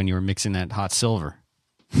hand when you were mixing that hot silver.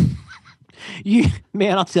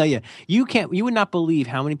 Man, I'll tell you, you would not believe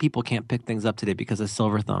how many people can't pick things up today because of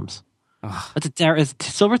silver thumbs. That's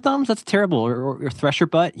silver thumbs. That's terrible. Or thresher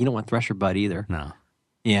butt. You don't want thresher butt either. No.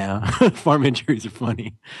 Yeah, farm injuries are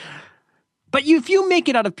funny. But if you make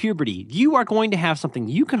it out of puberty, you are going to have something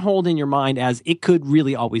you can hold in your mind as it could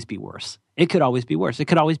really always be worse. It could always be worse. It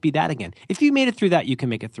could always be that again. If you made it through that, you can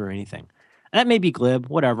make it through anything. That may be glib,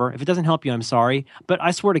 whatever. If it doesn't help you, I'm sorry. But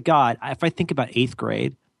I swear to God, if I think about 8th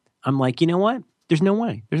grade, I'm like, you know what? There's no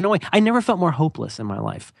way. There's no way. I never felt more hopeless in my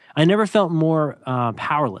life. I never felt more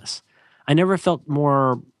powerless. I never felt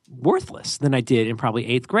more worthless than I did in probably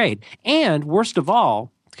 8th grade. And worst of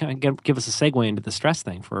all, to kind of give us a segue into the stress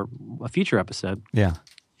thing for a future episode. Yeah.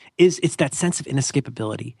 It's that sense of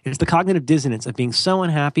inescapability. It's the cognitive dissonance of being so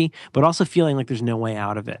unhappy, but also feeling like there's no way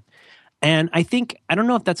out of it. And I don't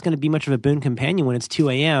know if that's going to be much of a boon companion when it's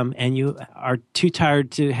 2 a.m. and you are too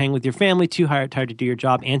tired to hang with your family, too tired to do your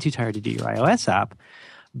job, and too tired to do your iOS app.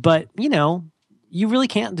 But, you really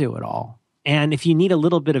can't do it all. And if you need a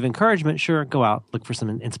little bit of encouragement, sure, go out, look for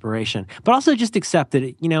some inspiration. But also just accept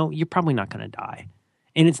that, you're probably not going to die.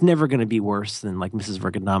 And it's never going to be worse than like Mrs.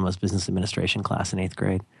 Vergadama's business administration class in 8th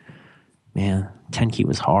grade. Man, 10-key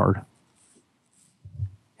was hard.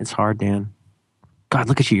 It's hard, Dan. God,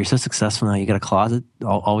 look at you. You're so successful now. You got a closet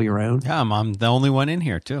all your own. Yeah, I'm the only one in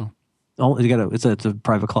here too. Oh, it's a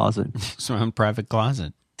private closet. It's my own private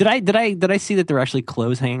closet. Did I see that there are actually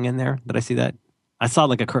clothes hanging in there? Did I see that? I saw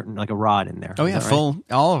like a curtain, like a rod in there. Oh yeah, full.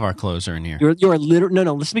 Right? All of our clothes are in here. You're literally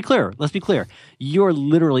no. Let's be clear. You're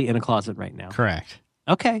literally in a closet right now. Correct.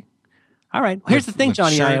 Okay. All right. Here's the thing,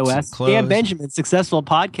 Johnny iOS. Dan Benjamin, successful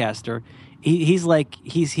podcaster. He's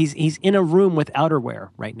in a room with outerwear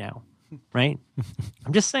right now. Right?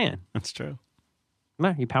 I'm just saying. That's true.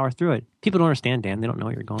 You power through it. People don't understand, Dan. They don't know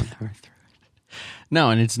what you're going through. No,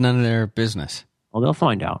 and it's none of their business. Well, they'll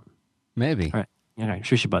find out. Maybe. All right.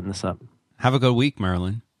 Sure should button this up. Have a good week,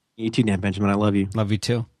 Merlin. You too, Dan Benjamin. I love you. Love you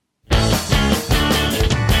too.